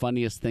one of the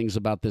funniest things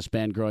about this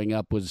band growing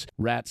up was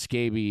Rat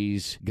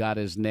Scabies got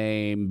his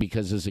name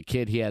because as a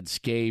kid he had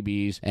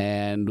scabies,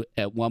 and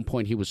at one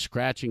point he was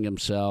scratching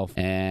himself,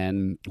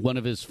 and one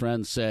of his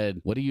friends said,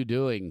 "What are you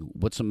doing?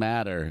 What's the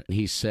matter?"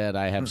 He said,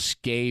 "I have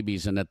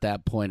scabies," and at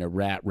that point a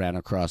rat ran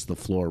across the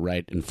floor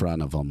right in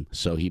front of him,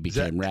 so he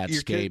became Rat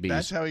Scabies.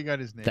 That's how he got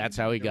his name. That's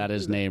how he got got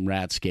his name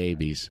Rat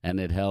Scabies, and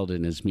it held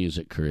in his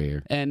music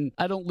career. And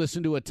I don't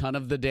listen to a ton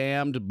of The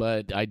Damned,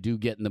 but I do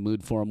get in the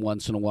mood for them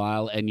once in a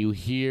while, and you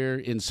hear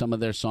in some of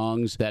their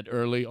songs that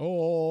early,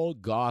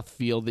 goth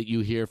feel that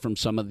you hear from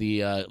some of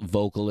the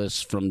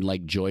vocalists from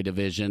like Joy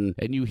Division,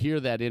 and you hear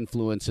that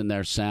influence in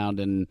their sound.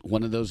 And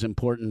one of those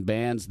important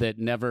bands that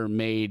never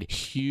made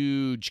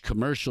huge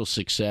commercial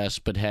success,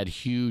 but had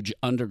huge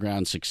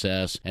underground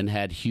success and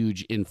had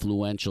huge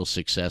influential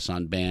success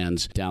on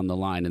bands down the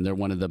line. And they're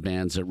one of the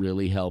bands that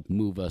really helped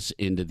move us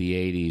into the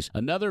 80s.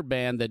 Another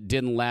band that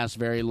didn't last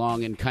very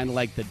long and kind of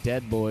like the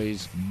Dead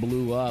Boys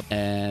blew up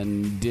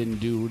and didn't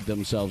do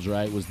themselves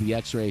right was the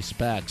X-Ray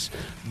Specs.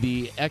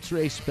 The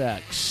X-Ray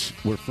Specs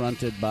were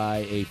fronted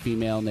by a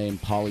female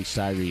named Polly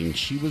Styrene.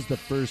 She was the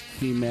first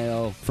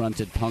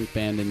female-fronted punk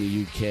band in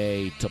the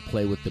UK to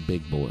play with the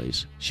big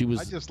boys.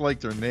 I just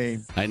liked her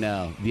name. I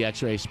know, the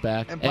X-Ray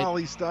Specs. And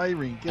Polly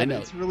Styrene. I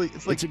know.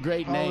 It's like a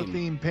great name.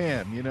 Polythene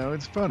Pam,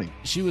 it's funny.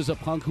 She was a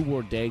punk who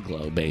wore day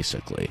glow,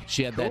 basically.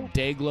 She had that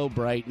day glow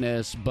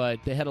brightness, but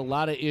they had a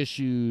lot of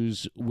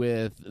issues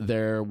with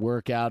their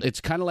workout.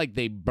 It's kind of like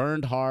they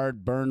burned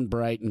hard, burned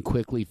bright, and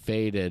quickly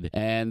faded.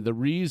 And the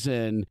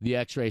reason the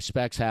X-Ray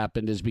Specs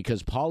happened is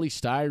because Polly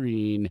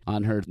Styrene,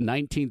 on her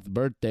 19th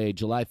birthday,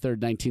 July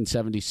 3rd,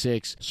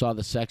 1976, saw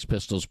the Sex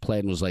Pistols play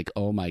and was like,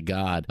 oh my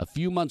God. A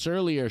few months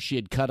earlier, she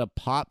had cut a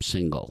pop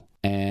single.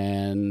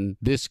 And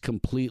this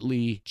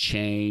completely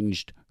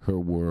changed her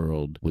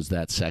world, was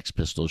that Sex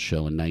Pistols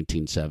show in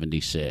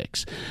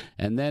 1976.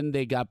 And then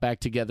they got back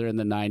together in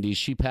the 90s.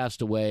 She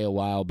passed away a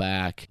while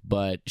back,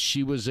 but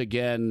she was,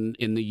 again,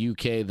 in the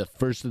UK, the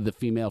first of the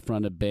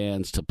female-fronted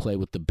bands to play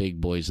with the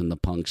big boys in the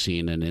punk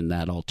scene and in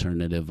that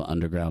alternative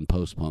underground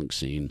post-punk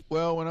scene.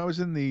 Well, when I was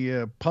in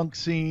the punk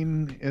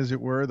scene, as it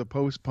were, the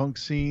post-punk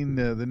scene,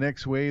 the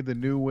next wave, the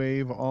new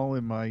wave, all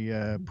in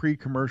my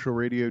pre-commercial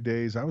radio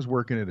days, I was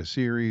working at a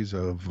series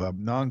of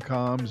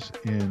non-coms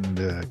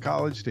in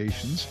college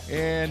stations.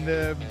 And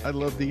I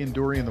love the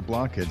Endori and the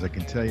Blockheads, I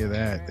can tell you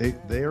that.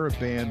 They are a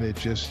band that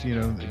just,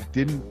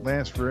 didn't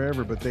last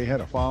forever, but they had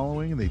a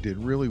following. They did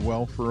really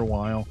well for a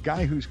while.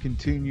 Guy who's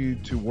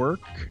continued to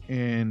work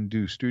and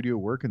do studio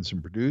work and some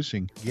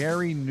producing,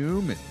 Gary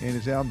Newman, and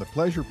his album The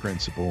Pleasure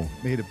Principle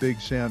made a big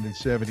sound in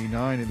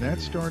 79, and that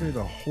started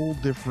a whole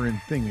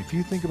different thing. If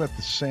you think about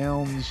the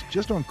sounds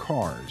just on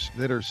cars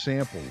that are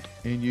sampled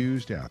and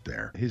used out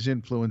there, his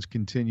influence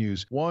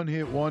continues.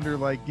 One-hit wonder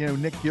like,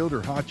 Nick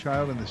Gilder, Hot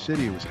Child in the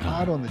City. It was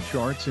hot on the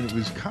charts, and it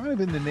was kind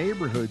of in the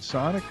neighborhood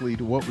sonically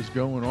to what was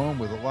going on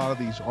with a lot of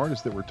these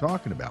artists that we're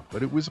talking about.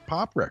 But it was a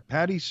pop record.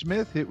 Patti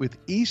Smith hit with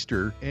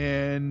Easter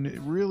and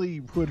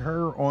really put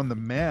her on the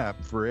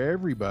map for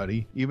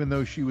everybody, even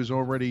though she was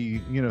already,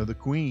 the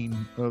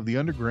queen of the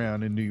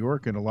underground in New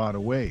York in a lot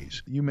of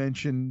ways. You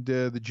mentioned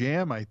the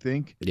Jam, I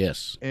think.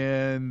 Yes.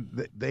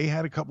 And they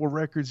had a couple of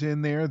records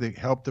in there that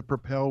helped to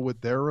propel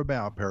what they're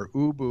about.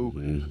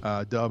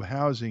 Ubu, Dub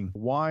Housing,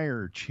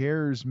 Wire,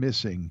 Chairs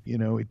Missing.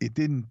 It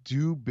didn't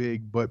do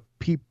big, but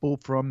people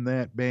from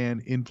that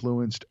band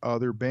influenced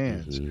other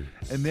bands.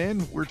 And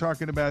then we're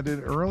talking about it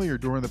earlier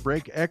during the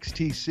break.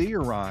 XTC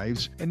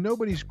arrives, and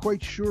nobody's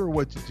quite sure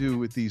what to do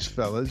with these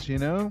fellas,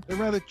 They're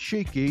rather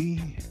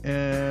cheeky.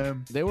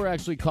 They were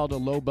actually called a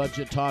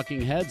low-budget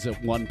Talking Heads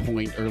at one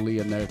point early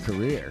in their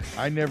career.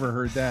 I never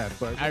heard that,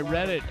 but I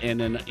read it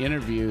in an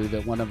interview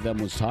that one of them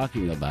was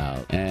talking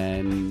about,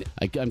 and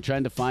I'm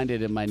trying to find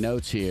it in my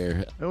notes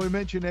here. Well, we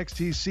mentioned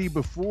XTC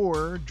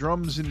before,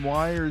 Drums and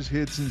Wires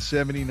hits in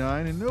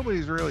 79, and nobody's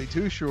really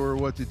too sure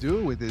what to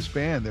do with this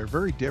band. They're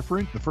very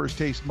different. The first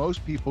taste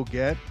most people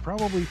get,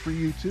 probably for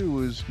you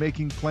too, is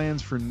Making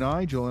Plans for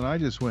Nigel, and I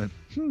just went,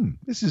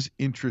 this is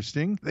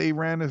interesting. They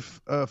ran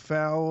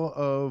afoul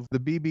of the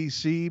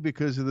BBC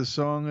because of the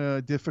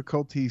song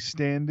Difficulty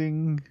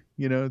Standing.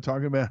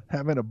 Talking about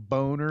having a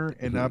boner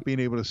and not being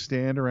able to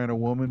stand around a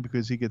woman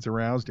because he gets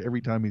aroused every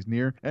time he's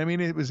near. I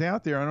mean, it was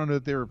out there. I don't know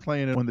if they were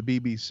playing it on the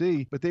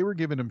BBC, but they were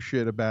giving him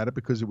shit about it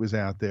because it was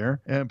out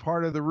there. And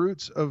part of the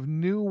roots of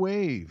New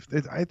Wave.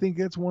 I think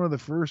that's one of the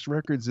first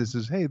records that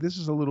says, hey, this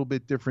is a little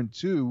bit different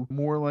too.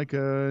 More like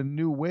a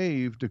new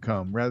wave to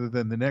come rather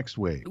than the next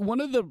wave. One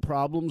of the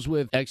problems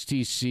with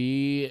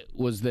XTC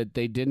was that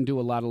they didn't do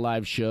a lot of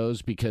live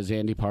shows because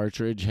Andy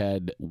Partridge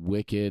had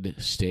wicked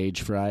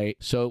stage fright.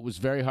 So it was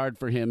very hard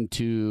for him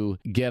to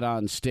get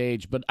on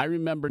stage. But I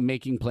remember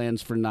Making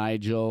Plans for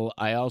Nigel.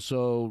 I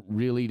also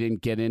really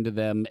didn't get into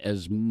them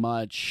as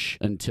much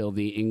until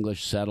the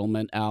English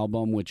Settlement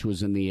album, which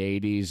was in the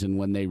 80s, and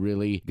when they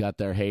really got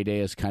their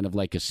heyday as kind of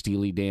like a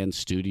Steely Dan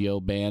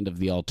studio band of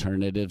the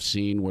alternative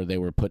scene, where they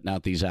were putting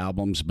out these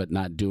albums but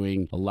not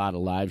doing a lot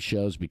of live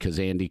shows because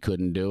Andy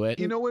couldn't do it.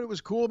 You know what was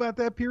cool about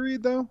that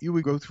period, though? You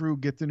would go through,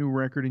 get the new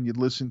record, and you'd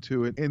listen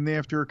to it, and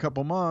after a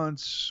couple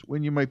months,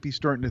 when you might be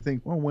starting to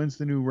think, well, when's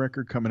the new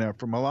record coming coming out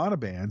from a lot of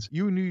bands,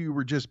 you knew you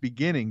were just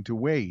beginning to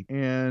wait.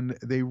 And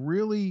they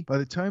really, by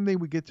the time they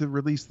would get to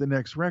release the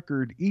next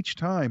record, each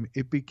time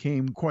it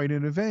became quite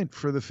an event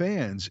for the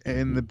fans.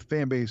 And the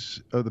fan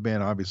base of the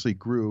band obviously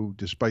grew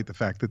despite the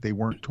fact that they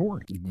weren't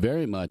touring.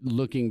 Very much.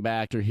 Looking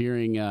back or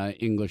hearing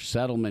English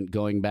Settlement,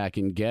 going back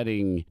and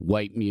getting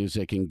White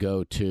Music and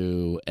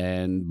Go-To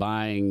and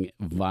buying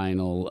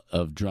vinyl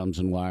of Drums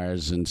and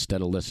Wires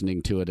instead of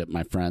listening to it at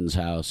my friend's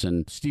house.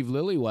 And Steve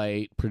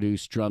Lillywhite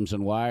produced Drums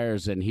and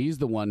Wires, and he's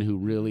the one who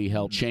really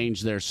helped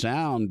change their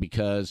sound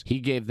because he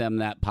gave them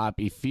that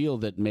poppy feel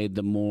that made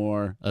them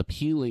more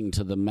appealing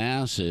to the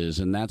masses.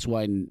 And that's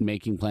why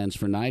Making Plans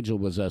for Nigel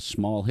was a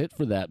small hit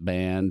for that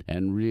band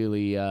and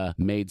really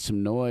made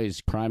some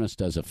noise. Primus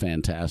does a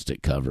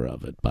fantastic cover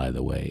of it, by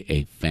the way.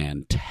 A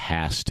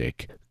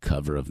fantastic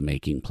cover of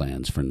Making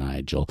Plans for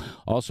Nigel.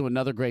 Also,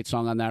 another great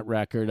song on that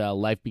record,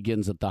 Life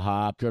Begins at the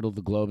Hop. Girdle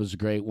the Globe is a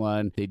great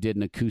one. They did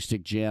an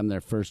acoustic jam, their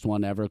first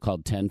one ever,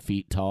 called 10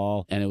 Feet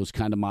Tall, and it was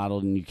kind of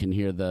modeled, and you can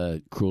hear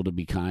the Cruel to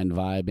Be Kind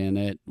vibe in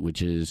it,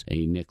 which is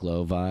a Nick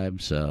Lowe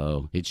vibe.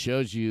 So it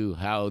shows you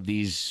how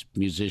these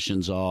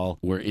musicians all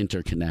were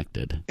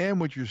interconnected. And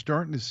what you're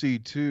starting to see,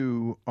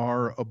 too,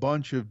 are a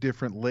bunch of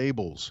different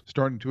labels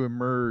starting to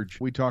emerge.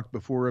 We talked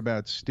before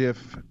about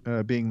Stiff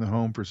being the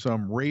home for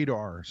some.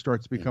 Radar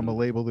starts to become a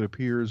label that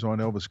appears on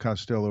Elvis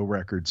Costello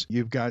records.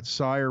 You've got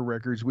Sire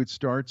Records, which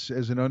starts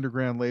as an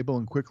underground label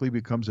and quickly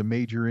becomes a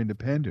major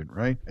independent,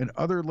 right? And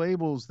other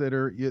labels that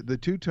are the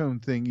two-tone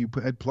thing you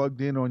had plugged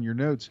in on your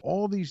notes,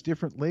 all these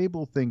different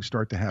label things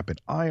start to happen.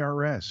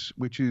 IRS,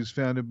 which is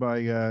founded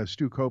by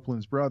Stu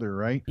Copeland's brother,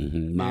 right?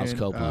 Miles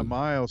Copeland.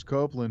 Miles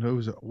Copeland,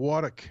 who's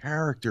what a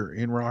character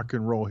in rock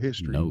and roll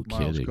history. No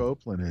Miles kidding.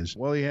 Copeland is.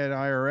 Well, he had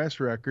IRS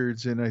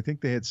records, and I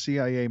think they had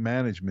CIA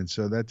management,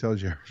 so that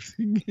tells you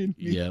everything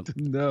you need to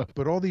know.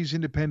 But all these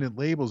independent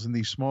labels and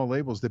these small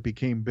labels that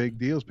became big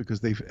deals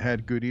because they've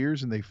had good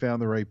ears and they found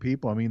the right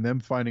people. I mean, them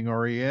finding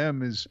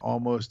REM is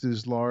almost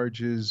as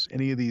large as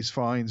any of these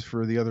finds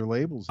for the other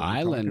labels.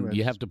 Island,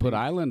 you have to put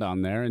Island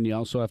on there, and you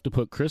also have to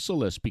put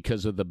Chrysalis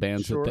because of the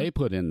bands that they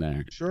put in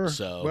there. Sure.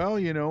 So, well,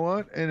 you know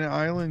what? And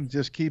Island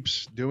just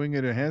keeps doing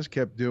it and has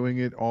kept doing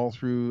it all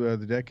through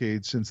the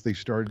decades since they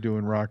started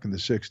doing rock in the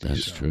 60s.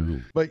 That's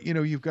true. But, you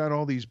know, you've got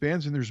all these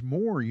bands, and there's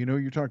more. You know,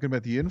 you're talking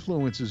about the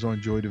influences on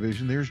Joy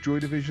Division. There's Joy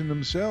Division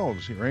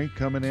themselves, right?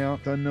 Coming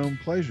out, Unknown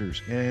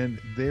Pleasures.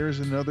 And there's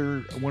another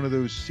one of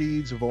those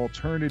seeds of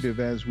alternative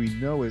as we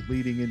know it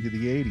leading into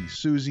the 80s.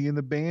 Susie and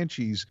the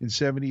Banshees in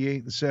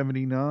 78 and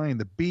 79.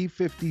 The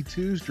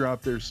B-52s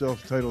dropped their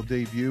self-titled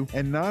debut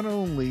and not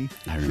only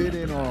fit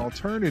in on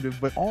alternative,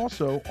 but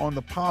also on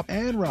the pop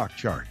and rock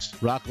charts.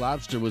 Rock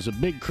Lobster was a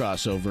big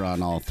crossover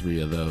on all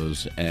three of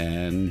those,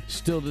 and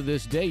still to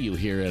this day you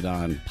hear it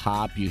on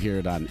pop, you hear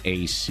it on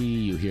AC,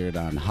 you hear it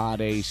on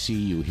hot AC,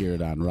 you hear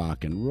it on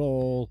rock and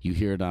roll, you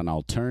hear it on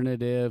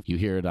alternative, you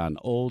hear it on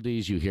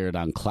oldies, you hear it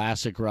on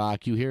classic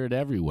rock, you hear it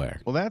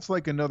everywhere. Well, that's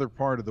like another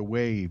part of the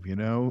wave, you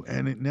know,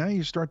 and now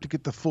you start to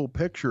get the full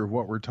picture of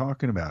what we're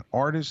talking about.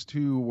 Artists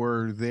who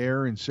were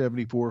there in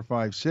 74,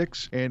 5,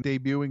 6 and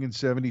debuting in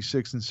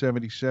 76 and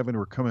 77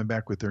 were coming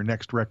back with their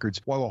next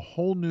records, while a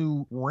whole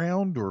new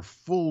round or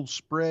full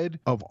spread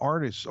of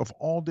artists of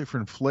all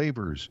different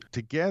flavors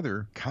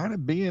together kind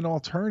of being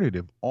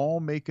alternative, all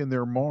making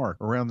their mark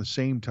around the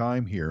same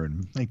time here in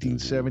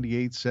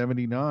 1978,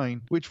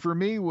 79, which for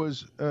me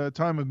was a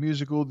time of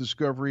musical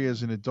discovery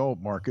as an adult,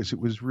 Marcus. It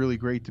was really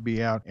great to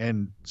be out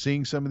and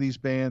seeing some of these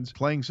bands,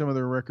 playing some of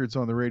their records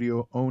on the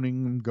radio,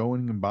 owning them,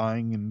 going and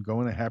buying and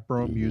going to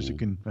Hapro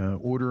Music and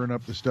ordering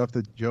up the stuff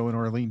that Joe and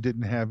Arlene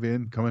didn't have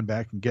in, coming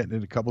back and getting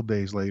it a couple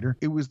days later.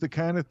 It was the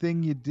kind of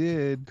thing you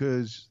did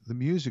because the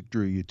music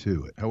drew you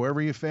to it,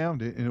 however you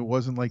found it, and it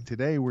wasn't like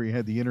today where you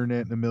had the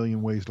internet and a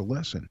million ways to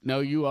listen. No,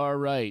 you are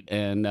right,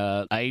 and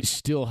I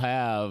still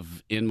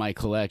have in my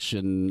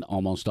collection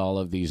almost all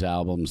of these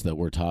albums that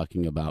we're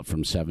talking about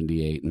from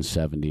 78 and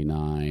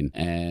 79,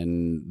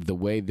 and the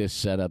way this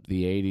set up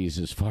the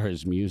 80s as far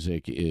as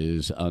music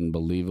is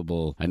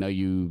unbelievable. I know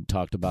you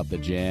talked about the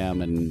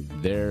Jam, and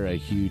they're a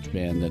huge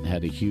band that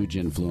had a huge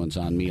influence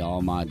on me.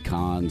 All Mod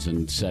Cons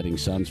and Setting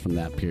Suns from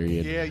that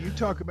period. Yeah, you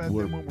talk about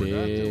them when we're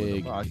not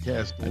doing the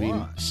podcast. I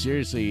mean,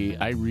 seriously,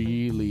 I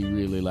really,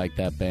 really like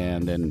that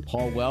band. And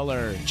Paul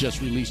Weller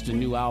just released a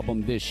new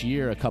album this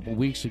year, a couple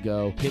weeks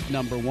ago. Hit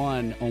number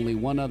one. Only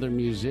one other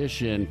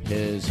musician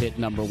has hit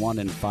number one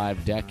in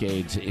 5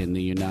 decades in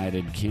the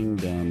United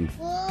Kingdom.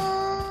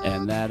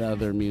 And that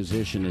other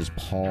musician is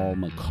Paul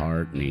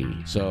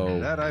McCartney. So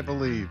that I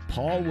believe.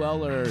 Paul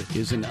Weller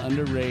is an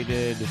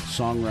underrated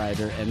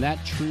songwriter, and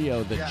that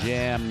trio, the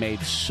Jam, made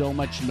so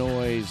much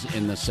noise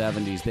in the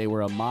 70s. They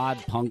were a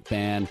mod punk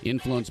band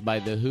influenced by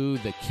The Who,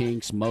 The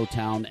Kinks,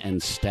 Motown, and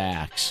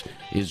Stax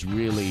is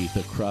really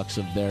the crux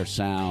of their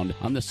sound.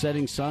 On the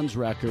Setting Suns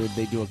record,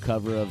 they do a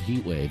cover of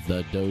Heatwave,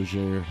 the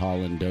Dozier,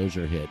 Holland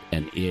Dozier hit,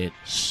 and it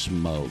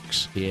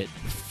smokes. It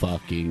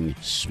fucking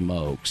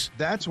smokes.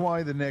 That's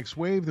why the next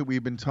wave wave that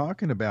we've been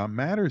talking about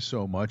matters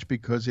so much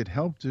because it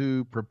helped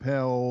to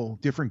propel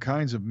different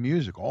kinds of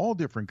music, all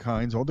different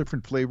kinds, all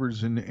different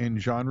flavors and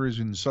genres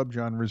and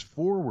subgenres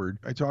forward.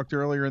 I talked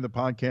earlier in the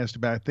podcast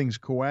about things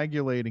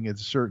coagulating at a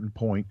certain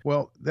point.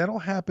 Well, that'll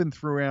happen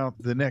throughout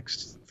the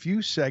next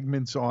few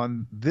segments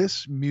on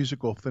this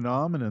musical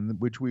phenomenon,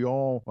 which we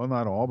all, well,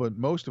 not all, but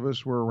most of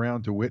us were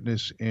around to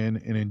witness and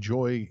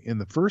enjoy in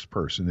the first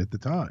person at the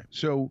time.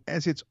 So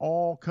as it's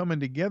all coming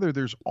together,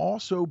 there's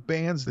also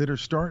bands that are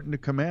starting to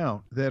come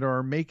out that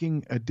are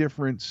making a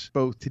difference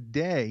both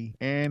today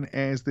and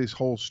as this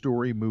whole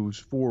story moves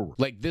forward.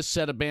 Like this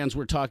set of bands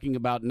we're talking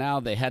about now,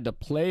 they had to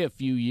play a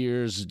few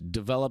years,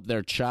 develop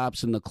their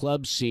chops in the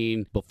club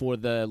scene before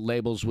the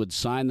labels would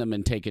sign them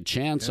and take a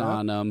chance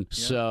on them.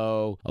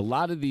 So a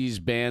lot of these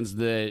bands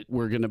that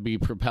we're going to be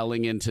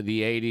propelling into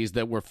the 80s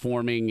that we're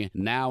forming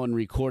now and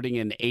recording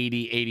in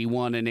 80,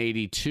 81, and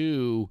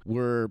 82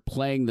 were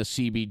playing the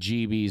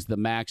CBGBs, the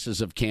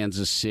Maxes of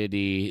Kansas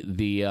City,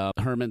 the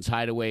Herman's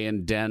Hideaway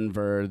in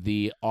Denver,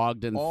 the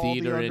Ogden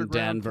Theater in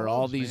Denver,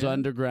 all these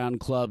underground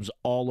clubs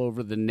all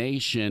over the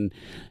nation,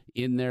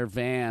 in their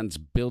vans,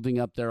 building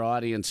up their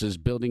audiences,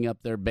 building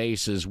up their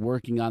bases,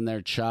 working on their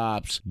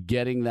chops,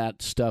 getting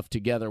that stuff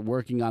together,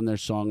 working on their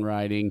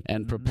songwriting,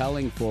 and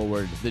propelling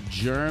forward. The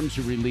Germs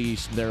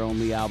released their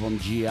only album,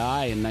 GI,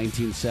 in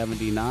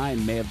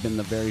 1979, may have been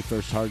the very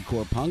first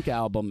hardcore punk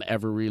album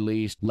ever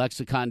released.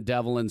 Lexicon,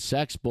 Devil, and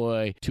Sex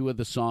Boy, two of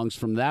the songs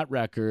from that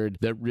record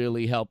that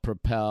really helped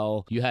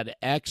propel. You had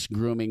X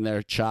grooming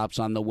their chops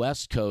on the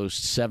West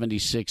Coast,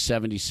 76,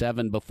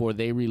 77, before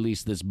they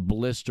released this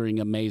blistering,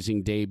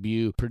 amazing debut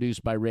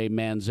produced by Ray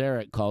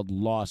Manzarek called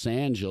Los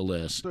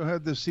Angeles. So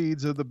had the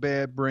seeds of the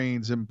Bad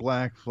Brains and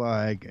Black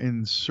Flag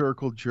and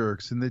Circle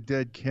Jerks and the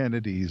Dead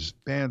Kennedys,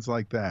 bands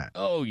like that.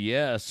 Oh,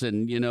 yes.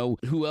 And, you know,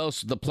 who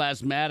else? The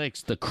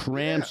Plasmatics, the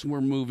Cramps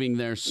were moving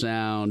their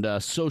sound.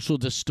 Social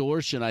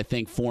Distortion, I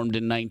think, formed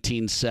in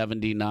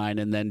 1979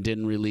 and then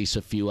didn't release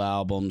a few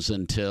albums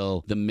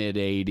until the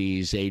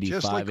mid-80s,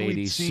 85, just like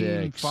 86. We'd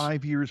seen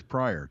 5 years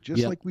prior.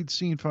 Just like we'd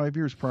seen 5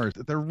 years prior.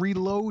 They're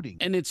reloading.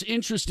 And it's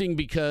interesting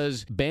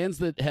because bands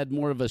that had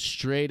more of a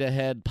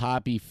straight-ahead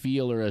poppy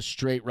feel or a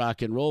straight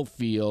rock and roll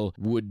feel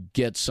would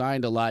get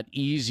signed a lot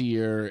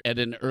easier at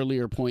an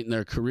earlier point in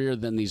their career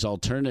than these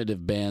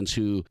alternative bands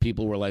who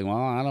people were like, well,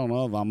 I don't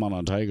know if I'm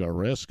going to take a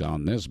risk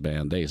on this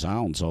band. They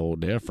sound so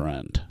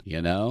different,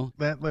 you know?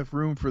 That left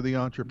room for the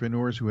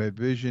entrepreneurs who had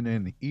vision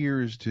and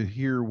ears to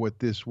hear what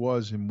this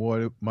was and what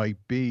it might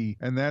be.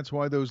 And that's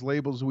why those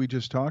labels we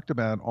just talked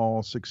about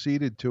all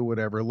succeeded to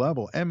whatever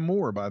level. And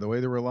more, by the way.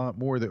 There were a lot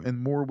more,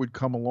 and more would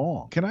come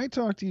along. Can I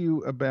talk to you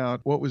about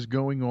what was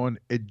going on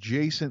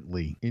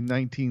adjacently in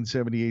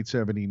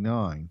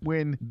 1978-79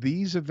 when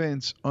these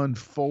events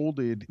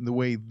unfolded the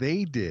way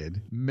they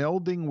did,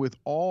 melding with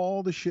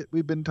all the shit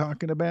we've been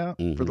talking about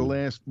for the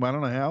last, I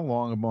don't know how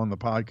long I'm on the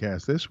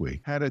podcast this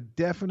week, had a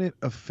definite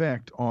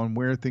effect on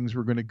where things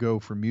were going to go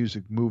for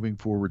music moving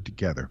forward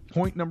together.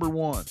 Point number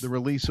one, the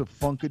release of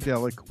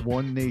Funkadelic,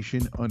 One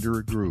Nation Under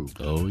a Groove.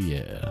 Oh,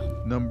 yeah.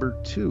 Number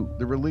two,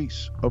 the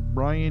release of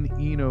Brian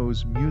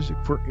Eno's Music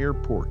for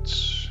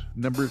Airports.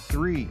 Number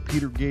 3,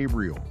 Peter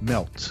Gabriel,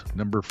 Melt.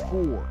 Number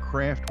 4,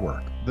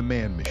 Kraftwerk, The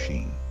Man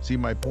Machine. See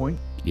my point?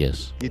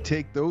 Yes. You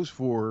take those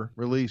 4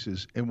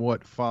 releases and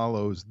what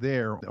follows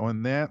there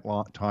on that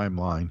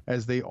timeline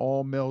as they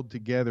all meld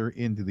together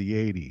into the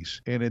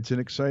 80s. And it's an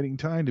exciting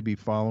time to be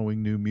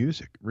following new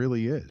music. It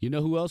really is. You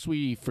know who else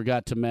we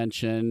forgot to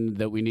mention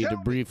that we need to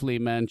briefly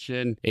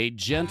mention? A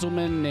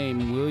gentleman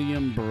named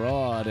William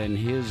Broad and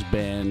his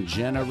band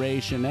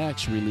Generation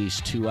X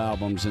released 2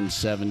 albums in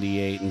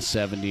 78 and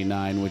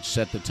 79, which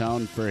set the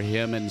tone for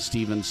him and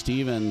Steven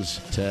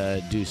Stevens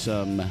to do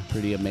some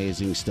pretty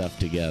amazing stuff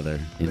together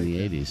in the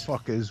 80s.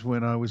 Fuckers,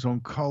 when I was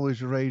on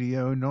college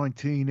radio in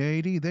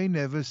 1980, they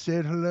never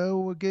said hello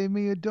or gave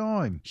me a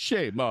dime.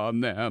 Shame on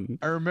them.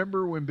 I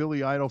remember when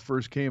Billy Idol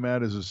first came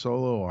out as a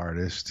solo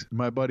artist,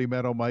 my buddy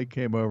Metal Mike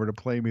came over to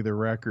play me the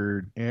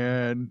record,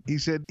 and he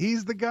said,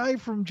 he's the guy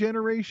from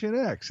Generation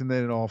X. And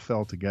then it all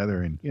fell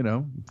together and, you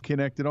know,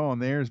 connected on.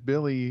 There's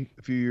Billy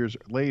a few years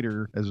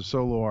later as a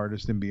solo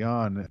artist and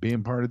beyond,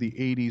 being part of the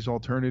 80s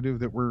alternative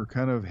that we're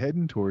kind of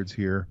heading towards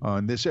here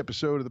on this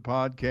episode of the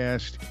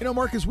podcast. You know,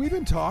 Marcus, we've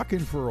been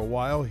talking for a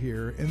while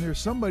here, and there's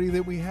somebody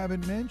that we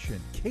haven't mentioned,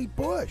 Kate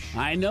Bush.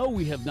 I know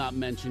we have not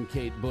mentioned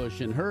Kate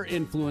Bush and her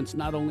influence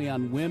not only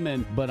on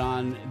women, but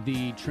on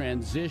the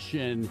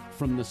transition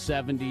from the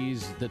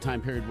 70s, the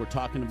time period we're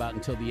talking about,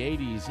 until the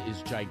 80s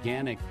is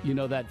gigantic. You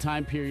know, that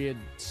time period,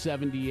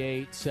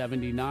 78,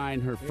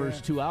 79, her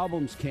first 2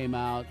 albums came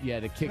out. You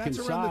had a kick That's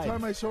inside. around the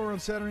time I saw her on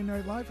Saturday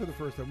Night Live for the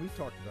first time. We've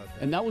talked about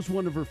that. And that was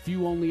one of her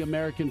few only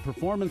American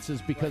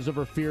performances because of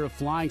her fear of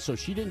flying. So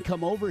she didn't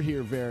come over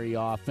here very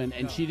often,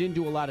 and she didn't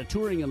do a lot of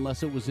touring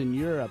unless it was in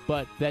Europe.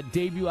 But that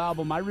debut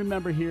album, I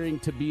remember hearing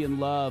To Be in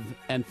Love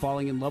and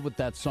falling in love with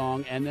that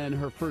song. And then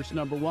her first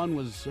number one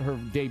was her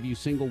debut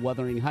single,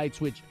 Wuthering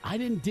Heights, which I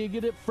didn't dig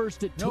it at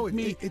first. It took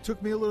me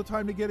a little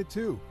time to get it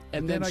too.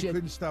 And then I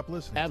couldn't stop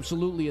listening.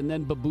 Absolutely. And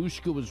then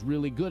Babushka was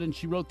really good. And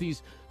she wrote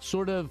these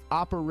sort of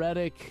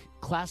operatic,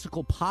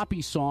 classical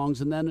poppy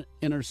songs, and then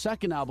in her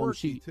second album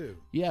quirky too.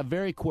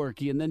 Very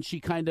quirky, and then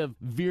she kind of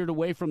veered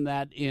away from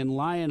that in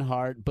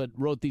Lionheart, but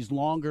wrote these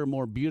longer,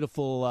 more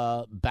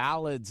beautiful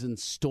ballads and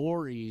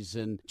stories,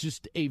 and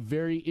just a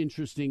very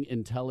interesting,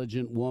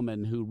 intelligent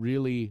woman who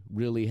really,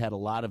 really had a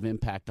lot of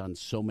impact on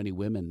so many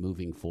women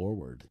moving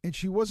forward. And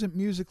she wasn't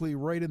musically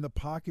right in the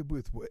pocket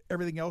with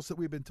everything else that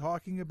we've been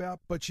talking about,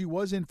 but she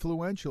was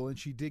influential, and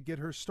she did get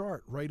her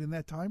start right in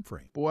that time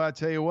frame. Boy, I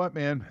tell you what,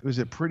 man, it was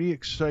a pretty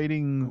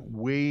exciting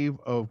wave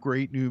of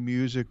great new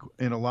music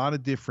in a lot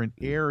of different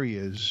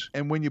areas.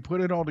 And when you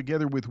put it all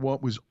together with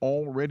what was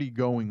already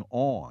going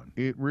on,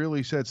 it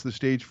really sets the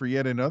stage for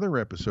yet another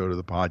episode of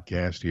the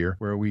podcast here,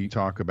 where we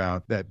talk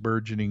about that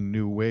burgeoning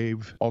new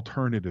wave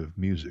alternative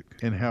music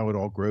and how it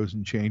all grows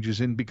and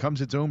changes and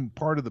becomes its own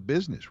part of the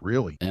business,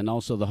 really. And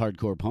also the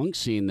hardcore punk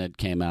scene that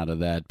came out of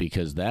that,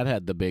 because that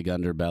had the big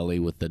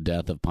underbelly with the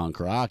death of punk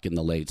rock in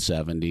the late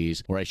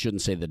 70s, or I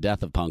shouldn't say the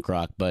death of punk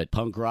rock, but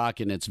punk rock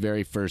in its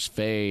very first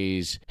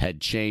phase had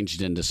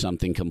changed into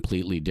something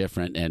completely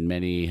different, and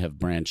many have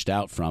branched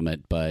out from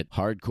it. But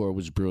hardcore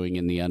was brewing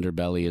in the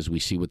underbelly, as we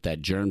see with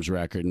that Germs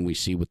record, and we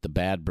see with the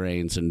Bad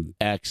Brains and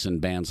X and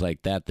bands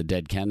like that, the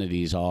Dead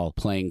Kennedys, all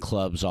playing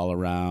clubs all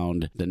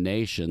around the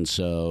nation.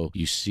 So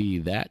you see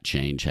that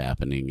change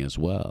happening as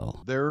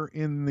well. They're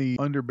in the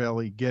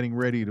underbelly getting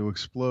ready to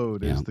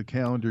explode as the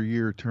calendar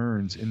year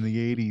turns and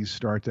the 80s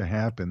start to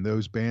happen.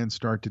 Those bands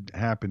start to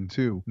happen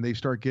too. And they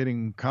start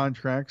getting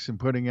contracts and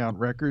putting out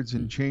records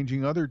and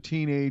changing other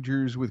teenagers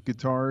with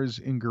guitars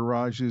in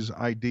garages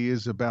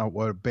ideas about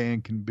what a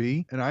band can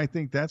be. And I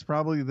think that's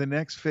probably the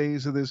next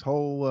phase of this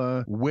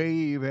whole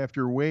wave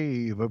after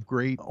wave of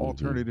great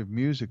alternative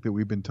music that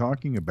we've been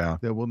talking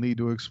about that we'll need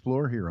to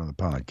explore here on the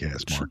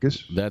podcast,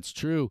 Marcus. That's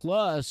true.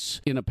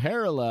 Plus, in a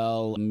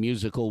parallel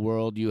musical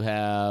world, you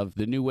have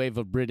the new wave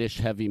of British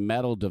heavy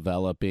metal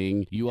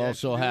developing. You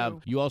also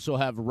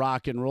have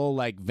rock and roll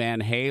like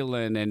Van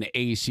Halen and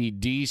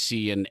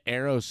AC/DC and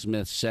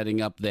Aerosmith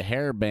setting up the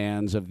hair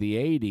bands of the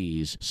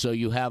 80s. So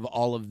you have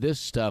all of this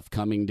stuff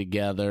coming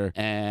together,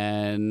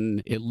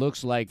 and it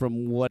looks like,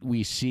 from what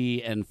we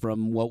see and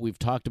from what we've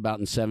talked about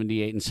in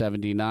 78 and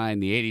 79,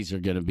 the 80s are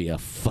going to be a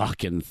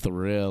fucking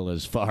thrill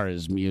as far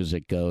as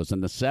music goes.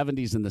 And the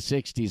 70s and the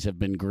 60s have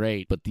been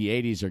great, but the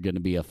 80s are going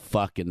to be a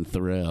fucking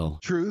thrill.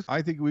 Truth.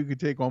 I think we could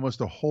take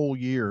almost a whole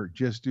year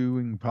just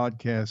doing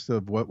podcasts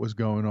of what was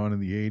going on in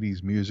the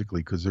 80s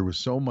musically, because there was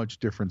so much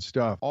different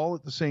stuff all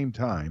at the same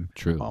time.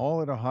 True.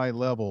 All at a high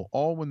level,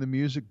 all when the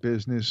music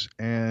business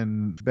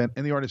and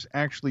the artists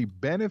actually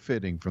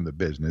benefiting from the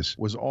business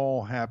was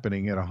all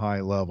happening at a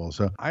high level.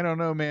 So I don't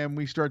know, man.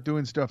 We start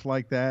doing stuff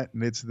like that,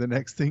 and it's the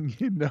next thing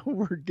you know,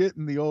 we're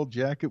getting the old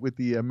jacket with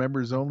the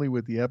members only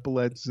with the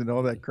epaulets and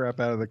all that crap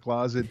out of the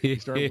closet. We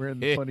start wearing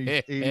the funny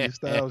 80s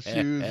style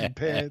shoes and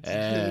pants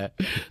and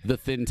shit. The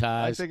thin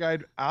ties.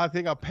 I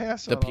think I'll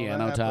pass the on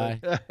piano tie.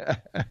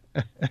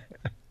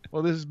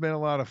 Well, this has been a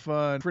lot of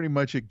fun. Pretty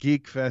much a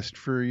geek fest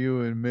for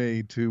you and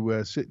me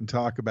to sit and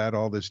talk about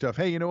all this stuff.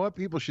 Hey, you know what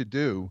people should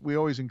do? We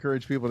always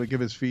encourage people to give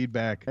us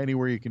feedback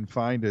anywhere you can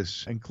find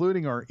us,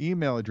 including our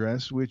email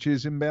address, which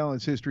is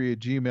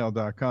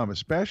imbalancehistory@gmail.com,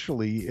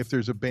 especially if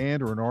there's a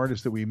band or an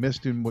artist that we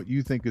missed in what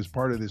you think is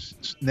part of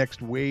this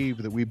next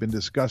wave that we've been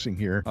discussing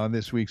here on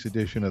this week's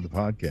edition of the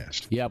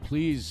podcast. Yeah,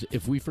 please,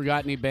 if we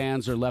forgot any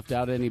bands or left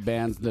out any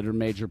bands that are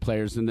major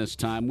players in this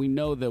time, we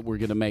know that we're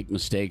going to make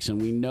mistakes, and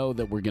we know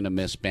that we're going to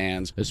miss bands,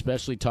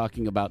 especially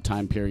talking about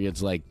time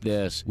periods like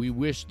this. We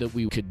wish that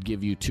we could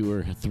give you 2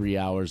 or 3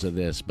 hours of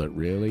this, but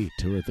really,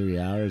 2 or 3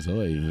 hours?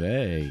 Oy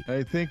vey.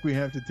 I think we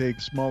have to take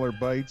smaller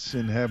bites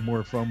and have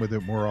more fun with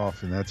it more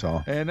often, that's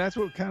all. And that's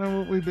what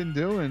we've been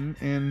doing,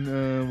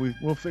 and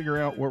we'll figure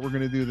out what we're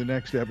going to do the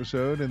next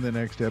episode and the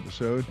next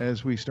episode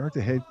as we start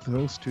to head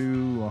close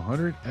to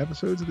 100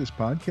 episodes of this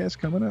podcast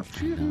coming up.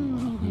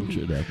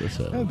 100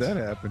 episodes. How'd that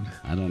happen?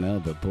 I don't know,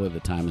 but boy,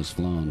 the time has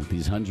flown.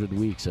 These 100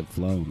 weeks have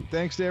flown.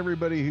 Thanks to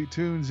everybody who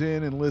tunes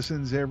in and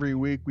listens every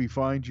week. We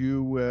find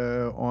you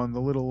on the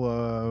little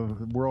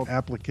world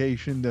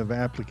application of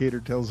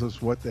Applicator, tells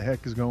us what the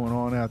heck is going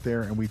on out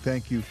there, and we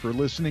thank you for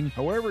listening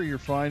however you're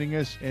finding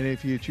us. And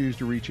if you choose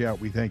to reach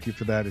out, we thank you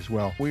for that as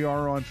well. We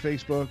are on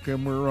Facebook,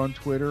 and we're on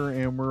Twitter,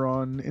 and we're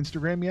on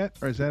Instagram yet?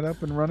 Or is that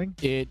up and running?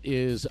 It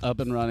is up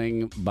and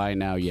running by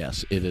now.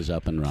 Yes, it is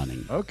up and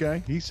running.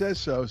 Okay, he says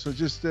so. So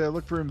just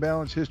look for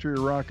Imbalanced History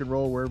of Rock and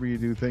Roll wherever you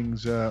do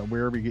things,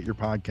 wherever you get your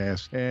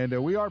podcasts.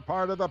 And we are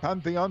part of the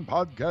Pantheon Pantheon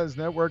Podcast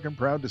Network, and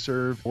proud to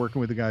serve. Working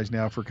with the guys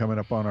now for coming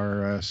up on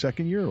our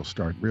second year. It'll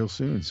start real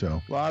soon.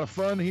 So a lot of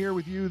fun here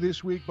with you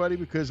this week, buddy,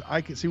 because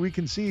we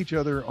can see each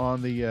other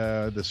on the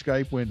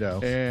Skype window,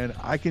 and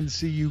I can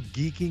see you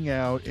geeking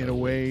out in a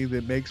way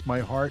that makes my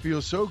heart feel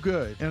so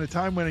good. And a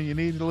time when you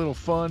need a little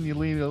fun, you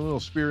need a little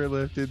spirit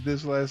lifted.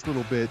 This last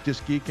little bit,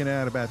 just geeking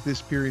out about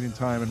this period in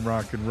time in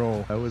rock and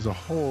roll. It was a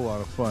whole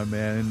lot of fun,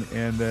 man.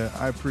 And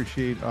I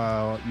appreciate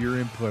your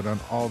input on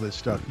all this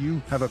stuff.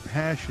 You have a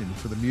passion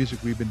for the music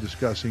we've been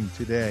discussing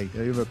today.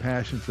 You have a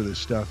passion for this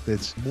stuff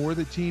that's more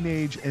the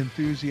teenage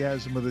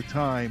enthusiasm of the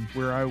time,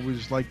 where I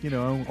was like,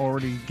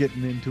 already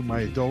getting into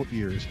my adult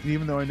years. And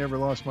even though I never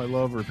lost my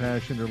love or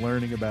passion or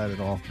learning about it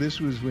all, this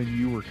was when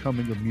you were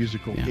coming of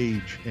musical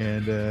age.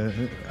 And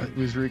it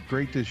was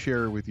great to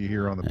share with you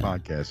here on the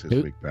podcast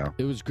this week, pal.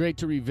 It was great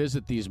to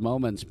revisit these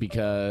moments,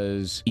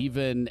 because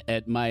even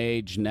at my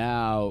age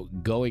now,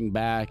 going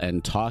back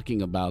and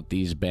talking about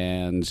these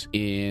bands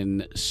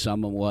in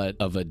somewhat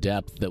of a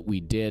depth that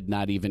we did,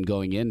 not even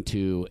going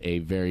into a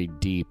very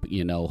deep,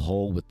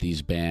 hole with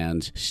these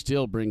bands,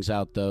 still brings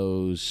out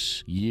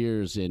those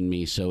years in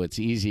me. So it's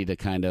easy to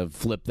kind of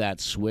flip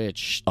that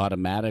switch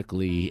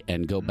automatically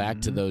and go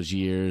back to those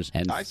years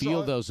and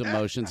feel those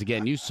emotions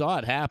again. You saw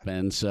it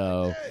happen,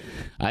 so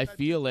I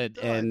feel it,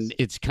 and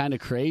it's kind of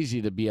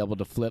crazy to be able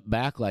to flip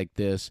back like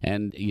this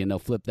and,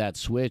 flip that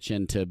switch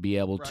and to be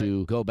able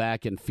to go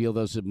back and feel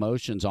those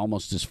emotions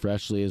almost as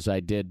freshly as I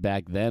did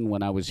back then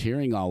when I was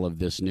hearing all of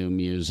this new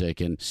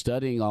music and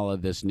studying all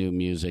of this new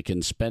music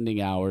and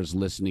spending hours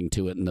listening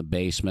to it in the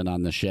basement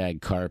on the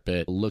shag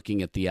carpet,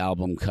 looking at the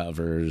album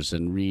covers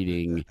and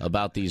reading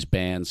about these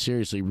bands,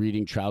 seriously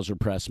reading Trouser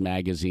Press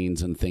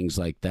magazines and things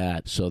like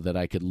that, so that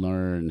I could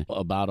learn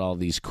about all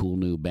these cool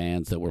new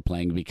bands that were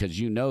playing, because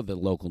the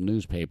local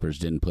newspapers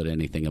didn't put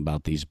anything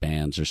about these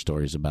bands or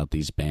stories about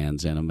these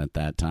bands in them at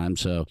that time.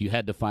 So you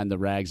had to find the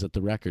rags at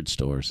the record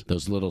stores,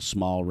 those little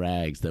small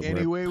rags that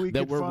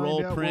were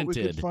roll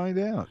printed. Find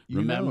out.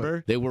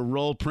 Remember? They were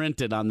roll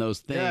printed on those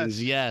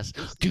things. Yes.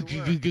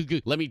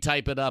 Let me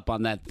type it up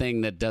on that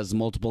thing that does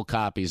multiple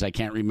copies. I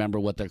can't remember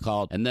what they're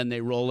called. And then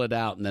they roll it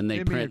out, and then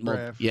they print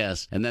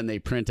and then they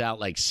print out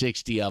like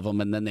 60 of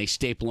them, and then they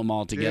staple them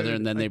all together,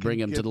 and then they bring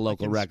them to the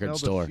local record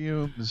store. I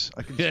can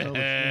smell the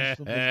fumes.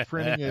 Something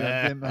printing it.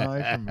 I'm getting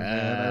high from it,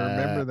 man. I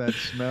remember that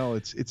smell.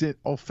 It's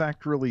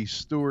olfactorily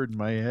stored in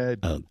my head.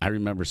 I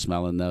remember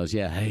smelling those.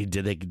 Yeah. Hey,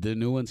 did the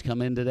new ones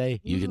come in today?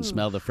 You can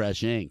smell the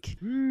fresh ink.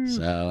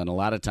 So, and a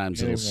lot of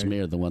times it'll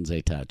smear the ones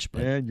they touch.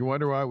 But. And you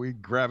wonder why we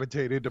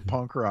gravitated to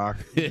punk rock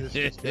in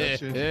this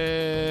discussion.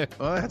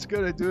 Well, that's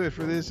going to do it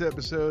for this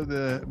episode.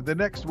 The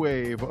next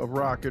wave of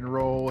rock and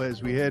roll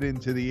as we head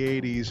into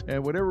the 80s.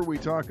 And whatever we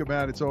talk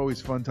about, it's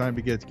always a fun time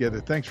to get together.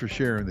 Thanks for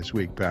sharing this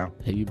week, pal.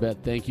 Hey, you bet.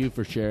 Thank you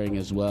for sharing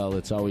as well.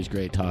 It's always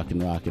great talking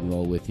rock and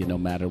roll with you, no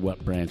matter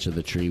what branch of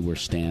the tree we're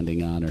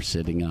standing on or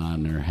sitting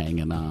on or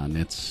hanging on.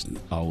 It's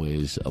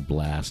always a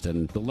blast.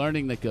 And the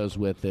learning that goes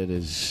with it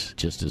is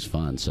just as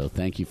fun. So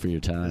thank you for your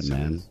time,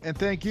 man. And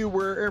thank you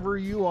wherever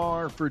you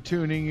are for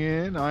tuning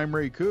in. I'm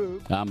Ray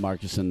Coop. I'm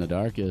Marcus in the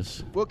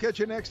Darkest. We'll catch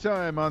you next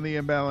time on the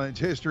Imbalanced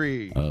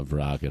History of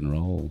Rock and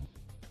Roll.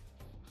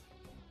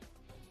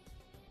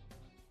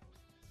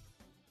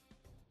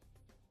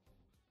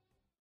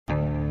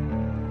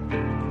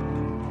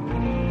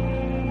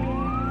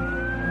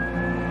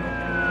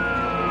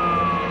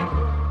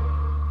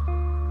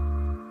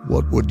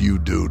 What would you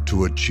do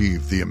to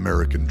achieve the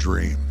American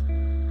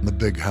dream? The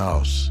big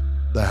house,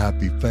 the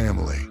happy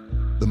family,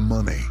 the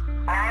money.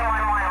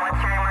 911,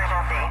 what's your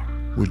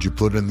emergency? Would you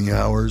put in the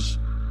hours?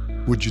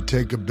 Would you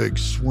take a big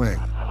swing?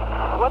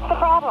 What's the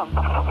problem?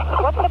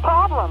 What's the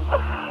problem?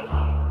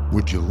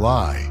 Would you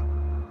lie?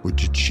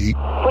 Would you cheat?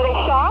 Were they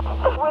shot?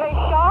 Were they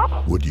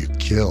shot? Would you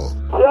kill?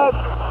 Yes.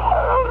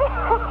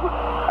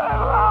 My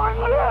mom is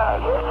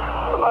dead.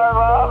 My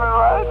mom is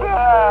right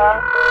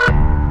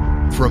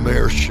there. From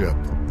Airship,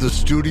 the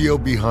studio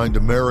behind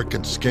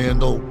American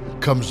Scandal,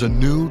 comes a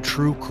new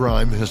true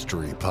crime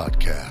history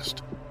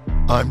podcast.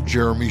 I'm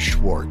Jeremy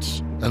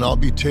Schwartz, and I'll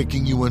be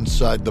taking you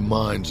inside the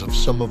minds of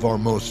some of our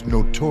most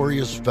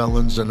notorious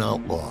felons and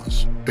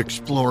outlaws,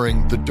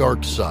 exploring the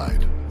dark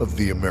side of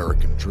the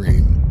American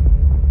dream.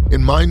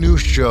 In my new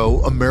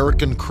show,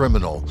 American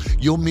Criminal,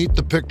 you'll meet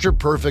the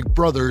picture-perfect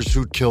brothers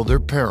who killed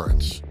their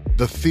parents,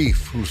 the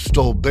thief who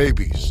stole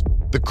babies,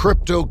 the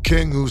crypto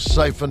king who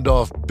siphoned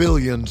off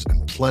billions,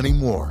 and plenty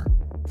more.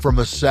 From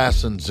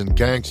assassins and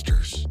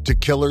gangsters to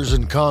killers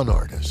and con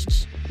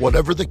artists.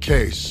 Whatever the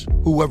case,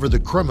 whoever the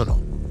criminal,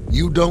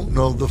 you don't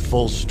know the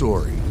full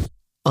story.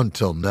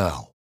 Until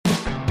now.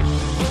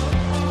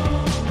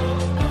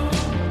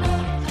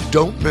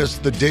 Don't miss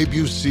the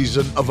debut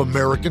season of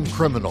American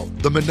Criminal,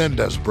 The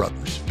Menendez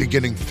Brothers,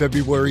 beginning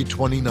February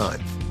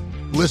 29th.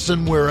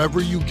 Listen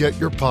wherever you get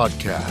your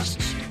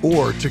podcasts,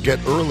 or to get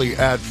early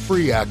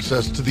ad-free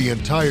access to the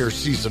entire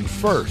season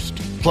first,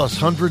 plus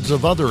hundreds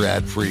of other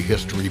ad-free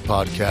history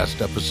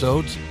podcast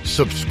episodes,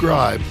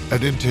 subscribe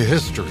at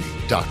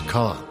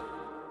IntoHistory.com.